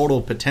his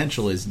total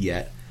potential is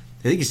yet.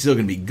 I think he's still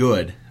going to be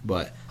good,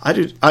 but I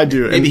do.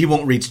 Maybe he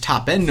won't reach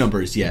top end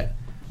numbers yet,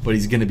 but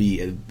he's going to be.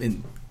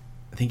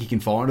 I think he can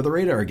fall under the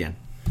radar again.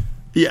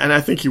 Yeah, and I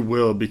think he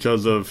will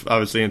because of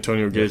obviously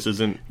Antonio Gates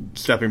isn't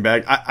stepping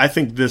back. I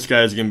think this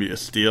guy is going to be a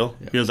steal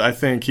because I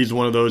think he's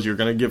one of those you're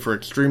going to get for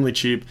extremely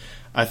cheap.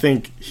 I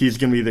think he's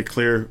going to be the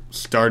clear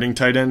starting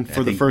tight end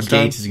for the first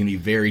time. Gates is going to be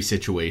very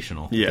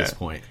situational at this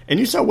point.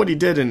 And you saw what he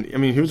did, and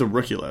he was a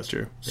rookie last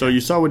year, so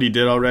you saw what he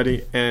did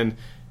already. And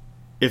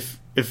if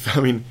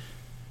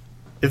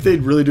they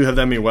really do have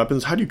that many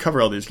weapons, how do you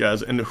cover all these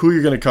guys? And who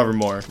you're going to cover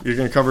more? You're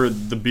going to cover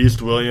the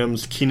Beast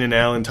Williams, Keenan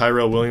Allen,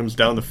 Tyrell Williams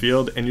down the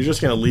field, and you're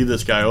just going to leave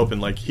this guy open.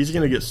 Like he's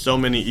going to get so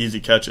many easy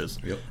catches.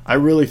 Yep. I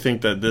really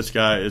think that this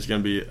guy is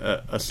going to be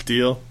a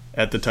steal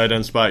at the tight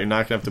end spot. You're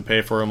not going to have to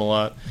pay for him a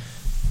lot.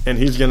 And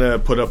he's going to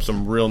put up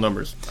some real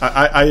numbers.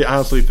 I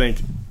honestly think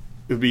it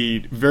would be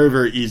very,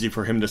 very easy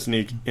for him to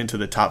sneak into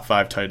the top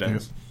 5 tight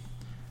ends.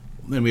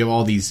 Then we have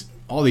all these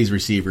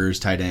receivers,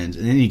 tight ends,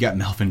 and then you got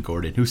Melvin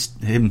Gordon, who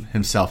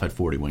himself had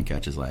 41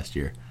 catches last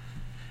year.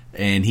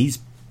 And he's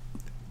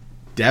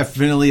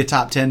definitely a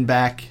top 10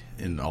 back,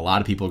 and a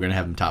lot of people are going to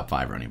have him top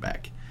 5 running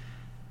back.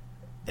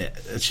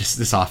 It's just,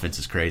 this offense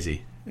is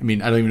crazy. I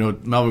don't even know.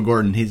 Melvin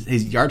Gordon,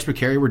 his yards per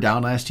carry were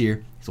down last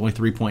year. He's only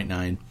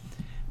 3.9.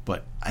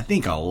 But I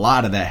think a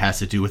lot of that has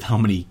to do with how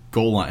many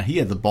goal line. He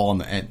had the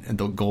ball at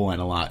the goal line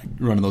a lot,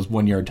 running those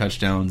 1-yard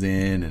touchdowns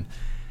in, and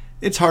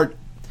it's hard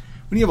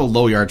when you have a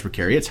low yards per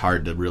carry. It's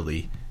hard to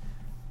really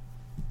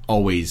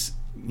always,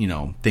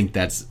 think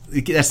that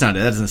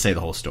doesn't say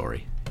the whole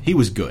story. He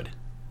was good.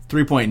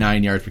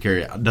 3.9 yards per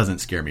carry doesn't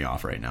scare me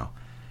off right now.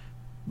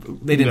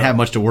 They didn't have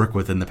much to work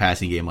with in the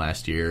passing game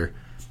last year.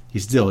 He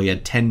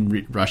had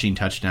 10 rushing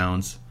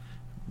touchdowns,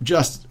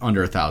 just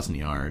under 1,000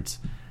 yards.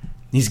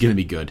 He's going to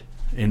be good.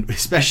 And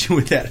especially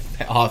with that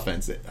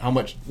offense, how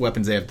much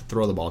weapons they have to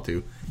throw the ball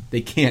to,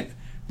 they can't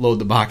load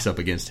the box up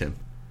against him.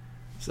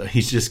 So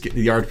the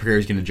yard per carry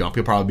is going to jump.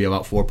 He'll probably be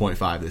about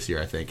 4.5 this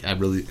year, I think.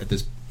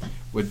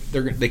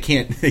 They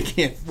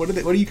can't. What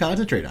do you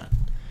concentrate on?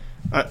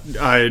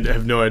 I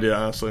have no idea,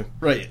 honestly.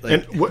 Right.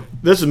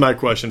 This is my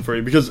question for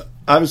you, because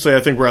obviously I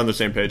think we're on the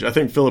same page. I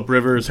think Phillip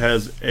Rivers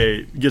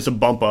gets a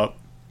bump up,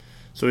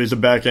 so he's a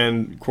back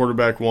end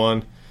quarterback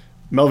 1.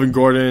 Melvin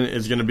Gordon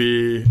is going to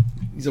be.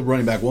 He's a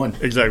running back 1.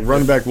 Exactly,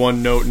 running back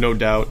 1, no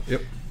doubt.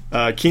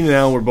 Yep. Keenan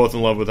Allen, we're both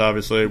in love with.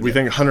 Obviously, we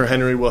think Hunter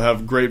Henry will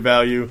have great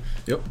value.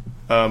 Yep.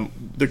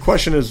 The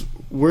question is,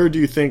 where do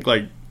you think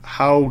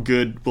how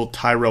good will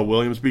Tyrell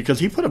Williams be? Because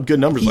he put up good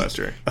numbers last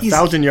year,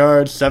 1,000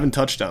 yards, 7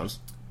 touchdowns.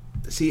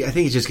 See, I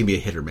think he's just going to be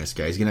a hit or miss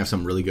guy. He's going to have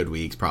some really good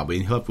weeks, probably,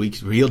 and he'll have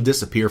weeks where he'll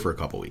disappear for a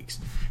couple weeks,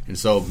 and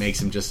so it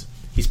makes him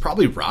he's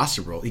probably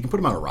rosterable. You can put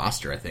him on a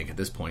roster, I think, at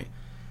this point,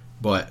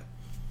 but.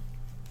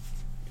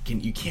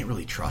 You can't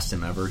really trust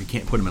him ever. You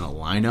can't put him in a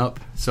lineup.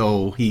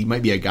 So he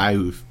might be a guy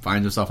who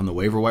finds himself on the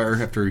waiver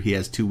wire after he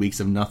has 2 weeks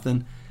of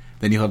nothing.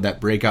 Then you'll have that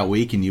breakout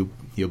week, and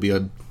he'll be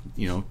a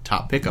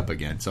top pickup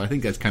again. So I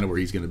think that's kind of where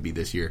he's going to be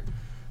this year.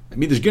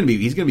 he's going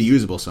to be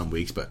usable some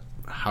weeks, but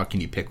how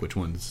can you pick which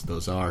ones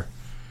those are?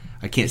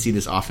 I can't see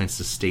this offense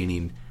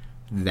sustaining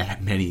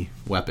that many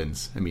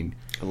weapons.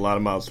 A lot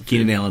of miles.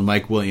 Keenan Allen,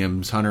 Mike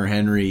Williams, Hunter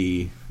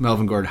Henry,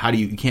 Melvin Gordon.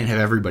 You can't have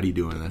everybody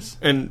doing this.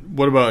 And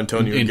what about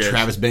Antonio Gates? And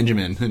Travis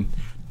Benjamin and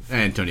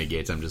Antonio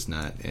Gates. I'm just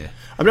not.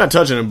 I'm not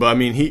touching him, but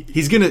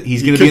he's gonna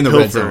be in the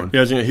red zone.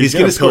 Yeah, he's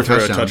gonna score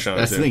touchdowns.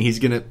 That's the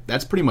thing.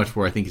 That's pretty much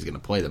where I think he's gonna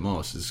play the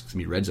most. Is gonna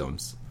be red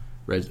zones,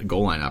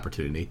 goal line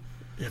opportunity.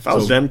 If I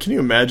was them, can you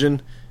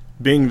imagine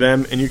being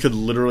them and you could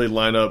literally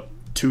line up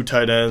 2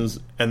 tight ends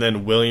and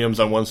then Williams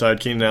on one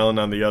side, Keenan Allen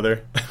on the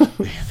other?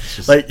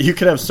 You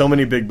could have so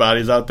many big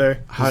bodies out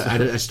there. I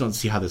just don't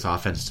see how this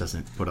offense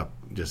doesn't put up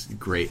just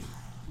great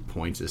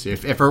points this year.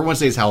 If everyone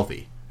stays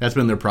healthy, that's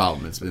been their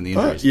problem. It's been the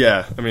injuries.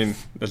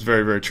 That's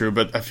very, very true.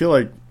 But I feel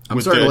like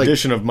with the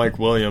addition of Mike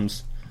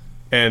Williams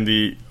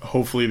and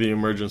hopefully the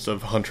emergence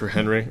of Hunter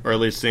Henry, or at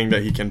least seeing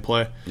that he can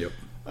play. Yep.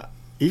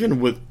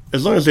 Even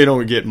as long as they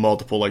don't get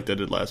multiple like they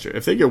did last year.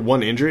 If they get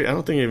one injury, I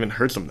don't think it even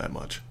hurts them that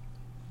much.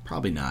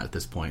 Probably not at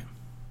this point.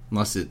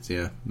 Unless it's,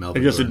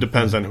 Melvin I guess Gordon. It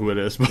depends on who it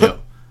is. But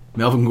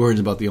Melvin Gordon's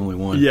about the only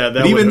one. Yeah,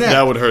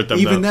 that would hurt them.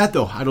 Even that,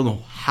 though, I don't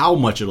know how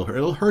much it'll hurt.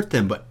 It'll hurt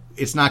them, but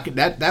it's not.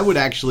 That would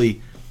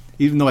actually,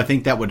 even though I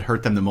think that would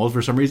hurt them the most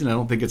for some reason, I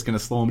don't think it's going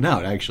to slow them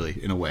down,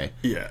 actually, in a way.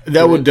 Yeah,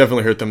 that would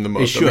definitely hurt them the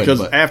most. Should,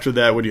 because after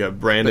that, what do you have?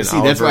 Brandon But see,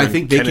 Oliver, that's why I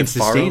think they can Kenneth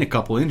sustain Farrell? a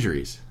couple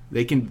injuries.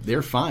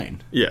 They're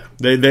fine. Yeah,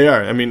 they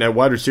are. I mean, at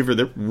wide receiver,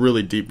 they're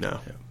really deep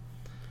now.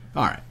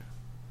 All right.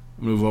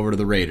 Move over to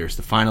the Raiders,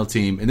 the final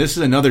team. And this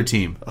is another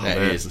team that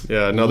is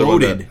another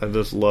loaded. one that I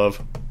just love.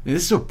 And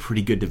this is a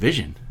pretty good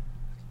division.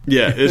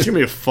 Yeah, it's going to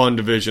be a fun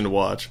division to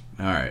watch.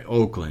 All right,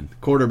 Oakland.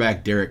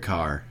 Quarterback Derek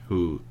Carr,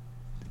 who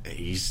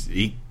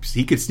he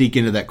could sneak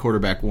into that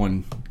quarterback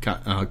one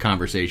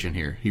conversation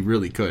here. He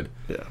really could.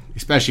 Yeah.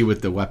 Especially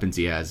with the weapons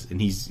he has,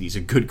 and he's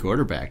a good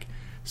quarterback.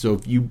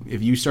 So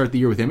if you start the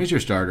year with him as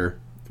your starter,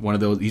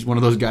 he's one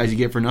of those guys you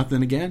get for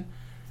nothing again.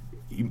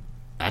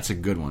 That's a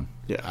good one.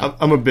 Yeah,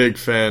 I'm a big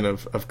fan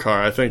of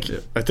Carr. I think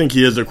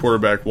he is a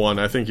quarterback one.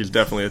 I think he's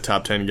definitely a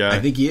top 10 guy.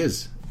 I think he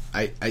is.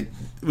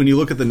 When you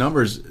look at the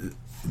numbers,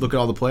 look at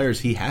all the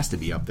players, he has to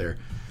be up there.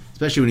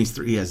 Especially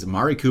when he has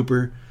Amari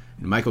Cooper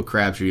and Michael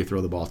Crabtree to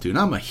throw the ball to. And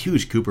I'm a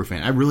huge Cooper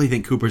fan. I really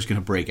think Cooper's going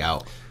to break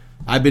out.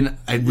 I don't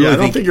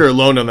think you're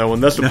alone on that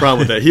one. That's the problem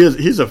with that. He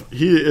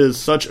is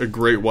such a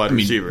great wide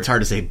receiver. It's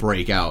hard to say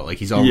break out. Like,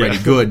 he's already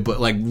good,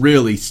 but like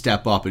really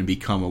step up and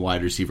become a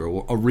wide receiver,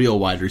 a real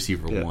wide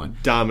receiver one.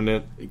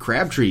 Dominant.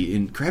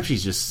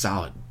 Crabtree's just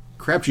solid.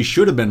 Crabtree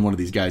should have been one of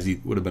these guys.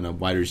 He would have been a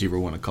wide receiver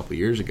one a couple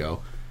years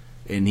ago,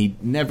 and he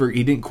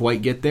didn't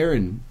quite get there.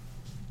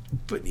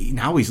 But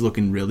now he's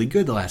looking really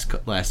good the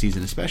last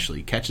season, especially.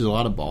 He catches a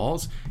lot of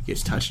balls,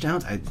 gets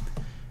touchdowns.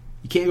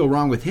 You can't go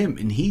wrong with him,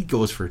 and he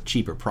goes for a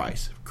cheaper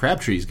price.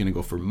 Crabtree is going to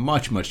go for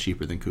much, much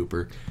cheaper than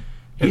Cooper.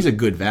 He's a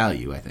good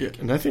value, I think.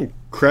 Yeah, and I think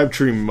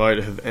Crabtree might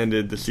have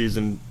ended the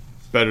season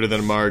better than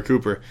Amari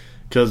Cooper.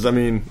 Because, I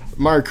mean,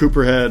 Amari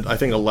Cooper had, I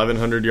think,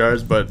 1,100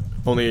 yards, but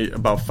only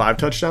about 5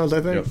 touchdowns, I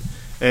think. Yep.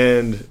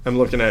 And I'm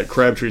looking at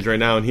Crabtree's right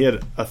now, and he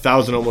had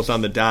 1,000 almost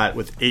on the dot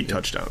with 8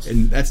 touchdowns.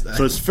 And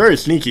so it's very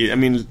sneaky. I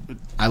mean,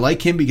 I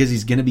like him because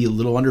he's going to be a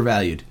little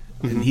undervalued.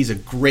 Mm-hmm. And he's a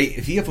great –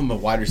 if you have him a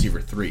wide receiver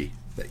 3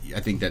 –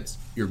 I think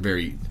you're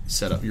very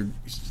set up.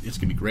 It's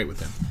gonna be great with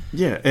him.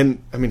 Yeah,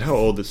 and I mean, how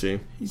old is he?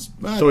 He's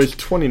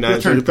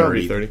 29, so he'll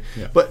probably be 30.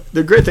 Yeah. But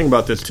the great thing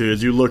about this too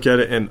is you look at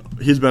it, and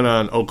he's been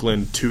on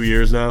Oakland 2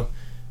 years now,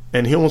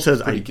 and he almost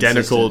has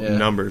identical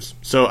numbers.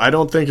 So I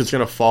don't think it's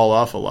gonna fall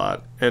off a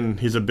lot. And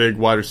he's a big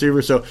wide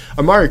receiver, so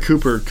Amari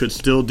Cooper could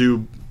still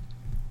do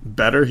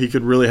better. He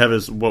could really have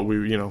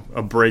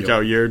a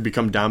breakout year,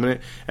 become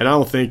dominant. And I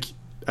don't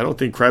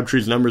think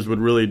Crabtree's numbers would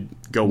really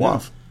go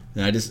off.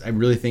 And I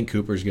really think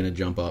Cooper's going to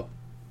jump up.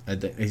 I'm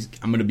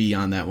going to be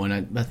on that one.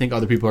 I think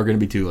other people are going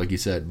to be too, like you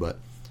said. But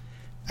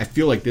I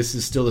feel like this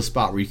is still the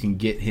spot where you can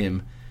get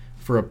him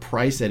for a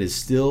price that is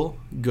still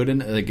good,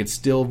 it's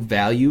still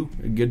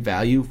good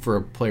value for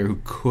a player who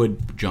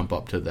could jump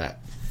up to that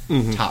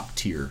top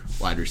tier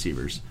wide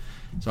receivers.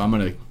 So I'm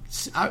going to.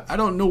 I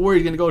don't know where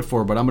he's going to go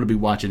for, but I'm going to be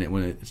watching it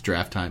when it's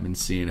draft time and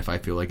seeing if I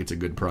feel like it's a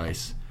good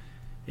price.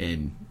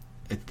 And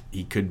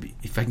he could be,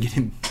 if I can get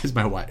him is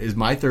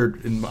my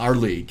third in our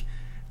league.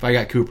 If I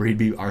got Cooper, he'd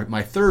be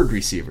my third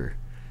receiver.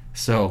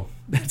 So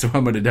that's why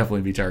I'm going to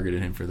definitely be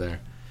targeting him for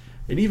there.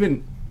 And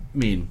even,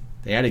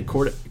 they added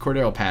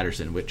Cordell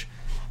Patterson, which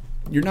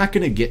you're not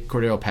going to get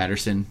Cordell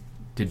Patterson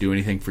to do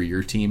anything for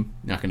your team.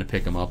 You're not going to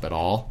pick him up at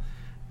all.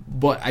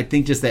 But I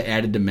think just that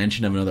added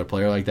dimension of another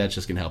player like that's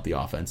just going to help the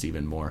offense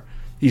even more.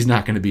 He's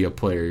not going to be a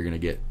player you're going to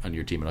get on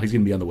your team at all. He's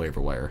going to be on the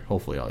waiver wire,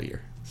 hopefully all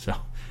year. So.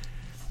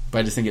 But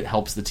I just think it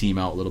helps the team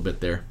out a little bit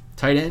there.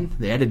 Tight end,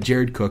 they added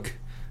Jared Cook,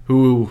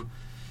 who,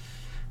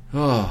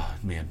 oh,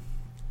 man.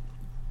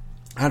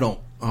 I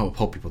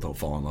hope people don't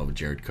fall in love with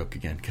Jared Cook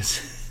again,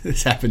 because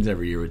this happens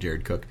every year with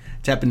Jared Cook.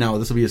 It's happened now.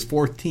 This will be his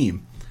 4th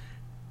team.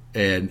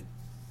 And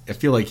I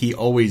feel like he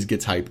always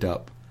gets hyped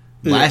up.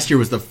 Yeah. Last year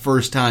was the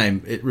first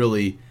time it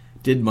really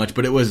did much,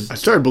 but it was... I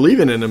started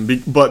believing in him,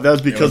 but that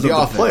was because of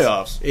the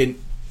playoffs. And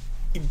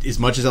as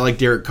much as I like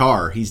Derek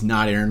Carr, he's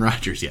not Aaron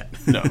Rodgers yet.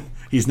 No.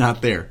 He's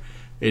not there.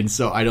 And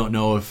so I don't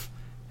know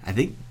I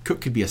think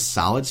Cook could be a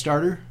solid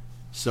starter.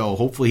 So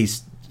hopefully he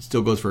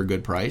still goes for a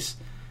good price,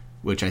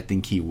 which I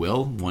think he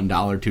will. $1,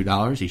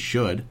 $2, he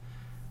should.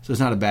 So it's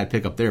not a bad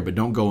pickup there, but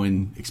don't go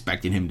in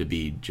expecting him to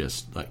be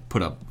just like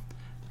put up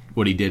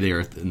what he did there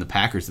in the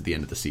Packers at the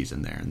end of the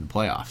season there in the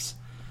playoffs.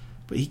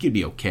 But he could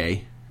be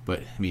okay.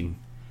 But,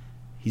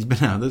 he's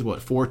been on,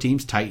 4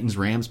 teams, Titans,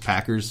 Rams,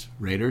 Packers,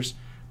 Raiders.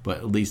 But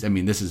at least,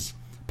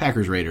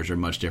 Packers, Raiders are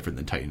much different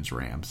than Titans,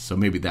 Rams. So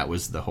maybe that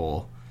was the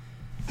whole...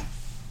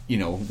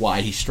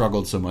 why he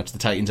struggled so much. The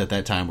Titans at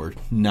that time were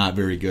not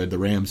very good. The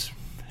Rams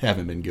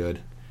haven't been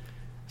good.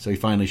 So he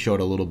finally showed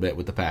a little bit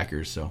with the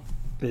Packers. So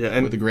yeah,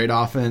 and with a great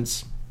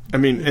offense.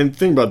 And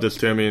think about this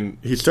too.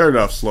 He started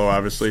off slow,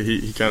 obviously.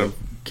 He kind of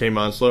came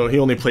on slow. He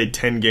only played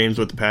 10 games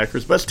with the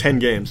Packers, but that's 10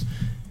 games.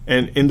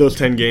 And in those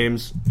 10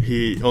 games,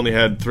 he only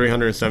had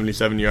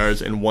 377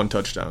 yards and 1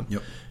 touchdown.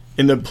 Yep.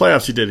 In the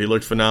playoffs he did. He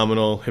looked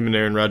phenomenal. Him and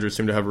Aaron Rodgers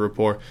seemed to have a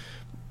rapport.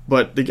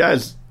 But the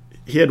guys...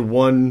 He had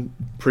one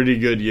pretty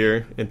good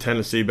year in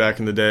Tennessee back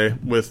in the day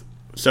with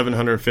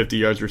 750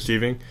 yards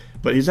receiving,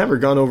 but he's never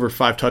gone over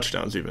 5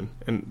 touchdowns even.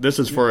 And this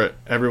is for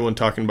everyone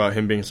talking about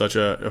him being such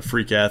a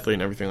freak athlete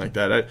and everything like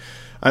that.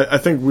 I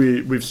think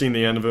we've seen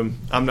the end of him.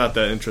 I'm not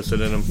that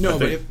interested in him. No,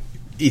 but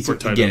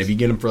if you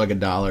get him for like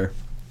 $1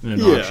 in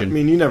an auction, I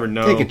mean, you never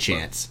know. Take a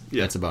chance.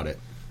 That's about it.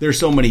 There's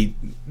so many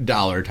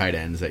dollar tight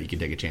ends that you can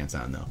take a chance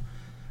on, though.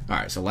 All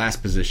right, so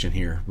last position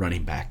here,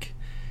 running back.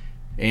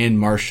 And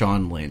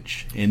Marshawn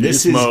Lynch. And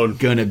this is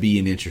going to be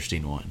an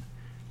interesting one.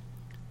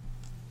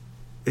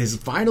 His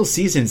final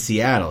season in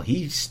Seattle,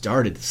 he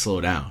started to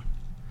slow down.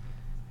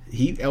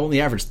 He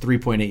only averaged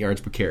 3.8 yards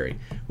per carry,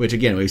 which,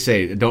 again, we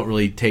say don't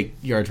really take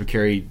yards per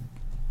carry,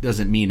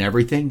 doesn't mean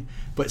everything.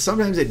 But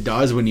sometimes it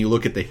does when you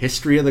look at the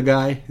history of the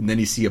guy, and then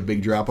you see a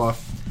big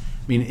drop-off.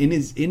 I mean,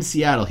 in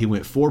Seattle, he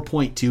went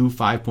 4.2,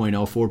 5.0,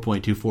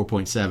 4.2,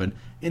 4.7,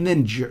 and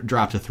then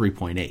dropped to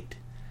 3.8.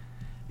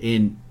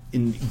 In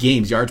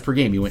games, yards per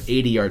game, he went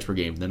 80 yards per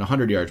game, then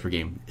 100 yards per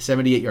game,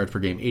 78 yards per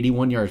game,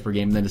 81 yards per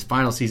game, and then his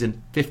final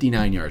season,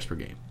 59 yards per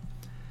game.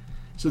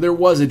 So there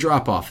was a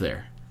drop-off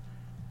there.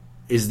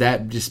 Is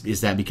that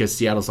because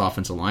Seattle's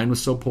offensive line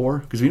was so poor?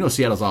 Because we know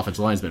Seattle's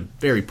offensive line has been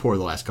very poor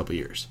the last couple of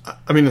years.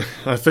 I mean,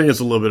 I think it's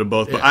a little bit of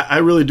both, but I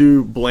really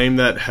do blame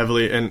that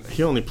heavily. And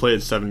he only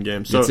played 7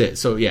 games. So, that's it.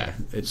 So, yeah.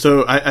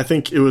 So I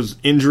think it was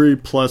injury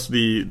plus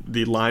the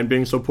line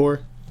being so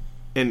poor.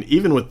 And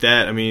even with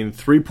that, I mean,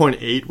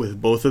 3.8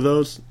 with both of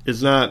those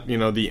is not,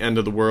 the end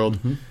of the world.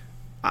 Mm-hmm.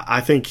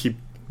 I think he,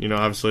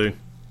 obviously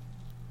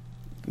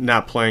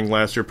not playing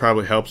last year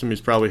probably helps him. He's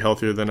probably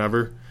healthier than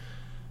ever.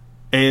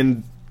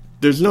 And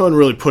there's no one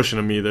really pushing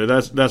him either.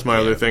 That's my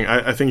other thing.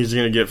 I think he's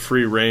going to get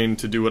free reign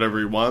to do whatever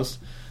he wants.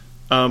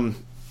 And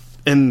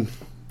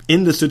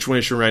in the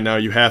situation right now,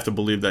 you have to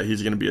believe that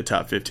he's going to be a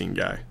top 15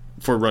 guy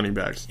for running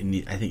backs. And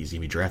I think he's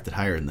going to be drafted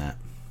higher than that.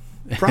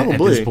 Probably. At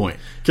this point.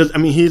 Because,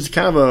 he's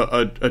kind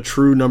of a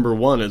true number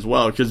one as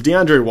well. Because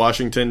DeAndre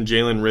Washington,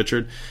 Jalen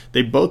Richard,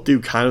 they both do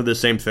kind of the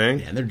same thing.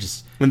 Yeah, they're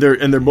just... And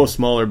they're both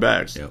smaller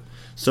backs. Yep.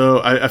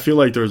 So I feel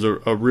like there's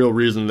a real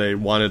reason they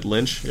wanted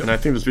Lynch, and I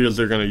think it's because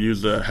they're going to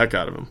use the heck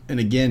out of him. And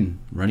again,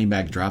 running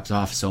back drops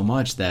off so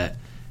much that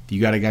if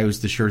you got a guy who's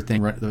the sure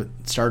thing, the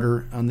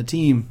starter on the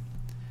team,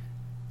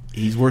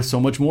 he's worth so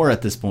much more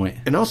at this point.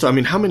 And also,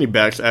 how many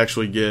backs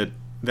actually get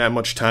that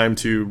much time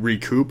to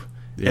recoup?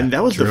 Yeah, and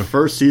that was the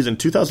first season,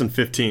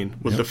 2015,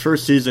 was the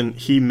first season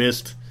he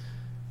missed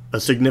a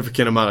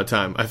significant amount of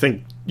time. I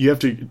think you have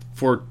to,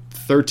 for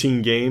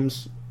 13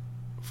 games,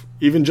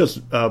 even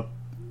just...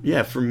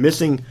 for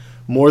missing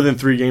more than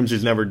 3 games,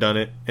 he's never done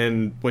it.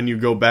 And when you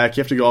go back,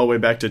 you have to go all the way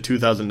back to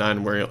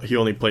 2009 where he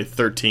only played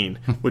 13,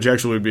 which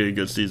actually would be a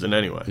good season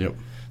anyway. Yep.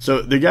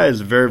 So the guy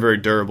is very, very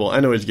durable. I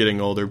know he's getting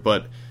older,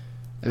 but...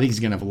 I think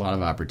he's going to have a lot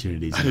of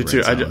opportunities. I do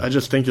too. I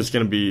just think it's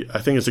going to be... I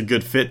think it's a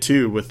good fit,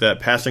 too, with that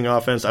passing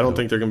offense. I don't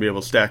think they're going to be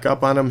able to stack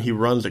up on him. He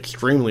runs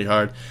extremely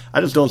hard.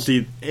 I just don't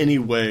see any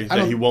way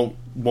that he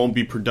won't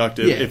be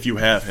productive if you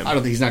have him. I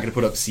don't think he's not going to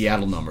put up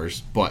Seattle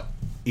numbers, but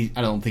I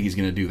don't think he's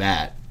going to do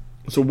that.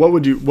 So what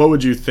would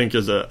you think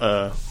is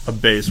a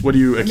base? What do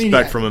you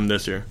expect from him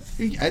this year?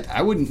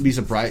 I wouldn't be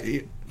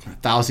surprised.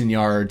 1,000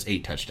 yards,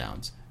 8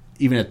 touchdowns.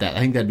 Even at that, I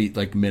think that'd be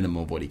like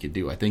minimum of what he could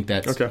do. I think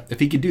that's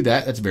if he could do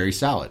that, that's very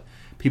solid.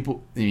 I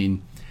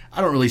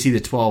don't really see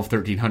the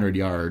 1,300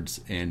 yards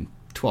and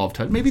 12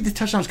 touchdowns. Maybe the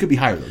touchdowns could be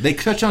higher though. The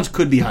touchdowns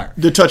could be higher.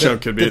 The touchdown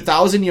could be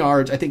 1,000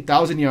 yards. I think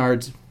 1,000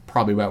 yards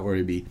probably about where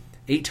he'd be.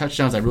 8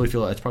 touchdowns. I really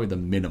feel that's probably the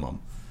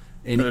minimum.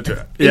 8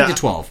 to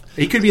 12.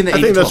 He could be in the 8 to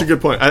 12. I think that's a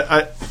good point.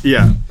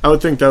 I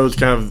would think that was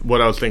kind of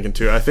what I was thinking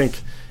too. I think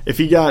if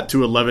he got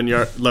to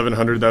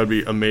 1,100, that would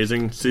be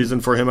amazing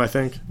season for him, I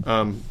think,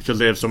 because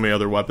they have so many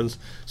other weapons.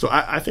 So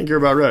I think you're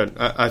about right.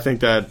 I think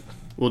that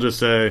we'll just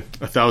say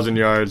 1,000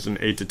 yards and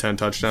 8 to 10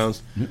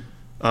 touchdowns.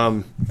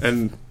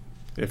 And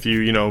if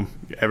you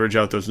average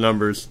out those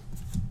numbers,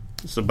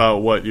 it's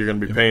about what you're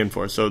going to be paying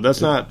for. So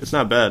it's not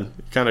bad. You're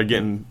kind of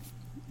getting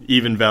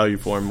even value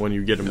for him when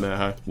you get him that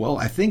high. Well,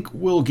 I think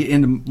we'll get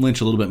into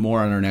Lynch a little bit more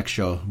on our next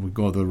show. We'll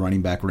go to the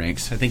running back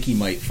ranks. I think he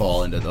might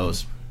fall into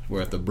those. We'll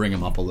have to bring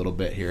him up a little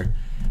bit here.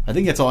 I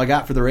think that's all I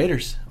got for the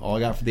Raiders. All I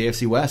got for the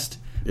AFC West,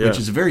 which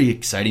is a very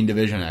exciting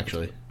division,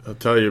 actually. I'll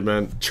tell you,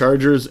 man,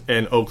 Chargers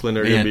and Oakland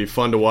are going to be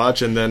fun to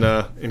watch, and then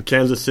in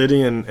Kansas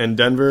City and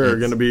Denver are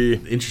going to be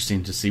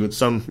interesting to see what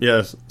some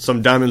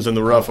diamonds in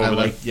the rough over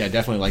there. Yeah, I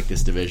definitely like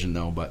this division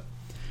though, but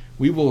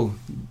we will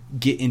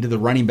get into the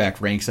running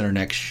back ranks in our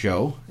next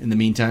show. In the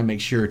meantime,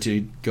 make sure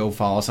to go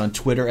follow us on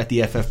Twitter at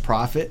the FF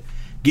Prophet.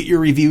 Get your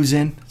reviews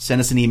in. Send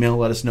us an email.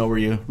 Let us know where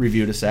you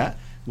reviewed us at.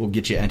 We'll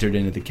get you entered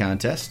into the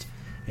contest,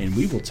 and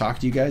we will talk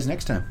to you guys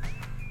next time.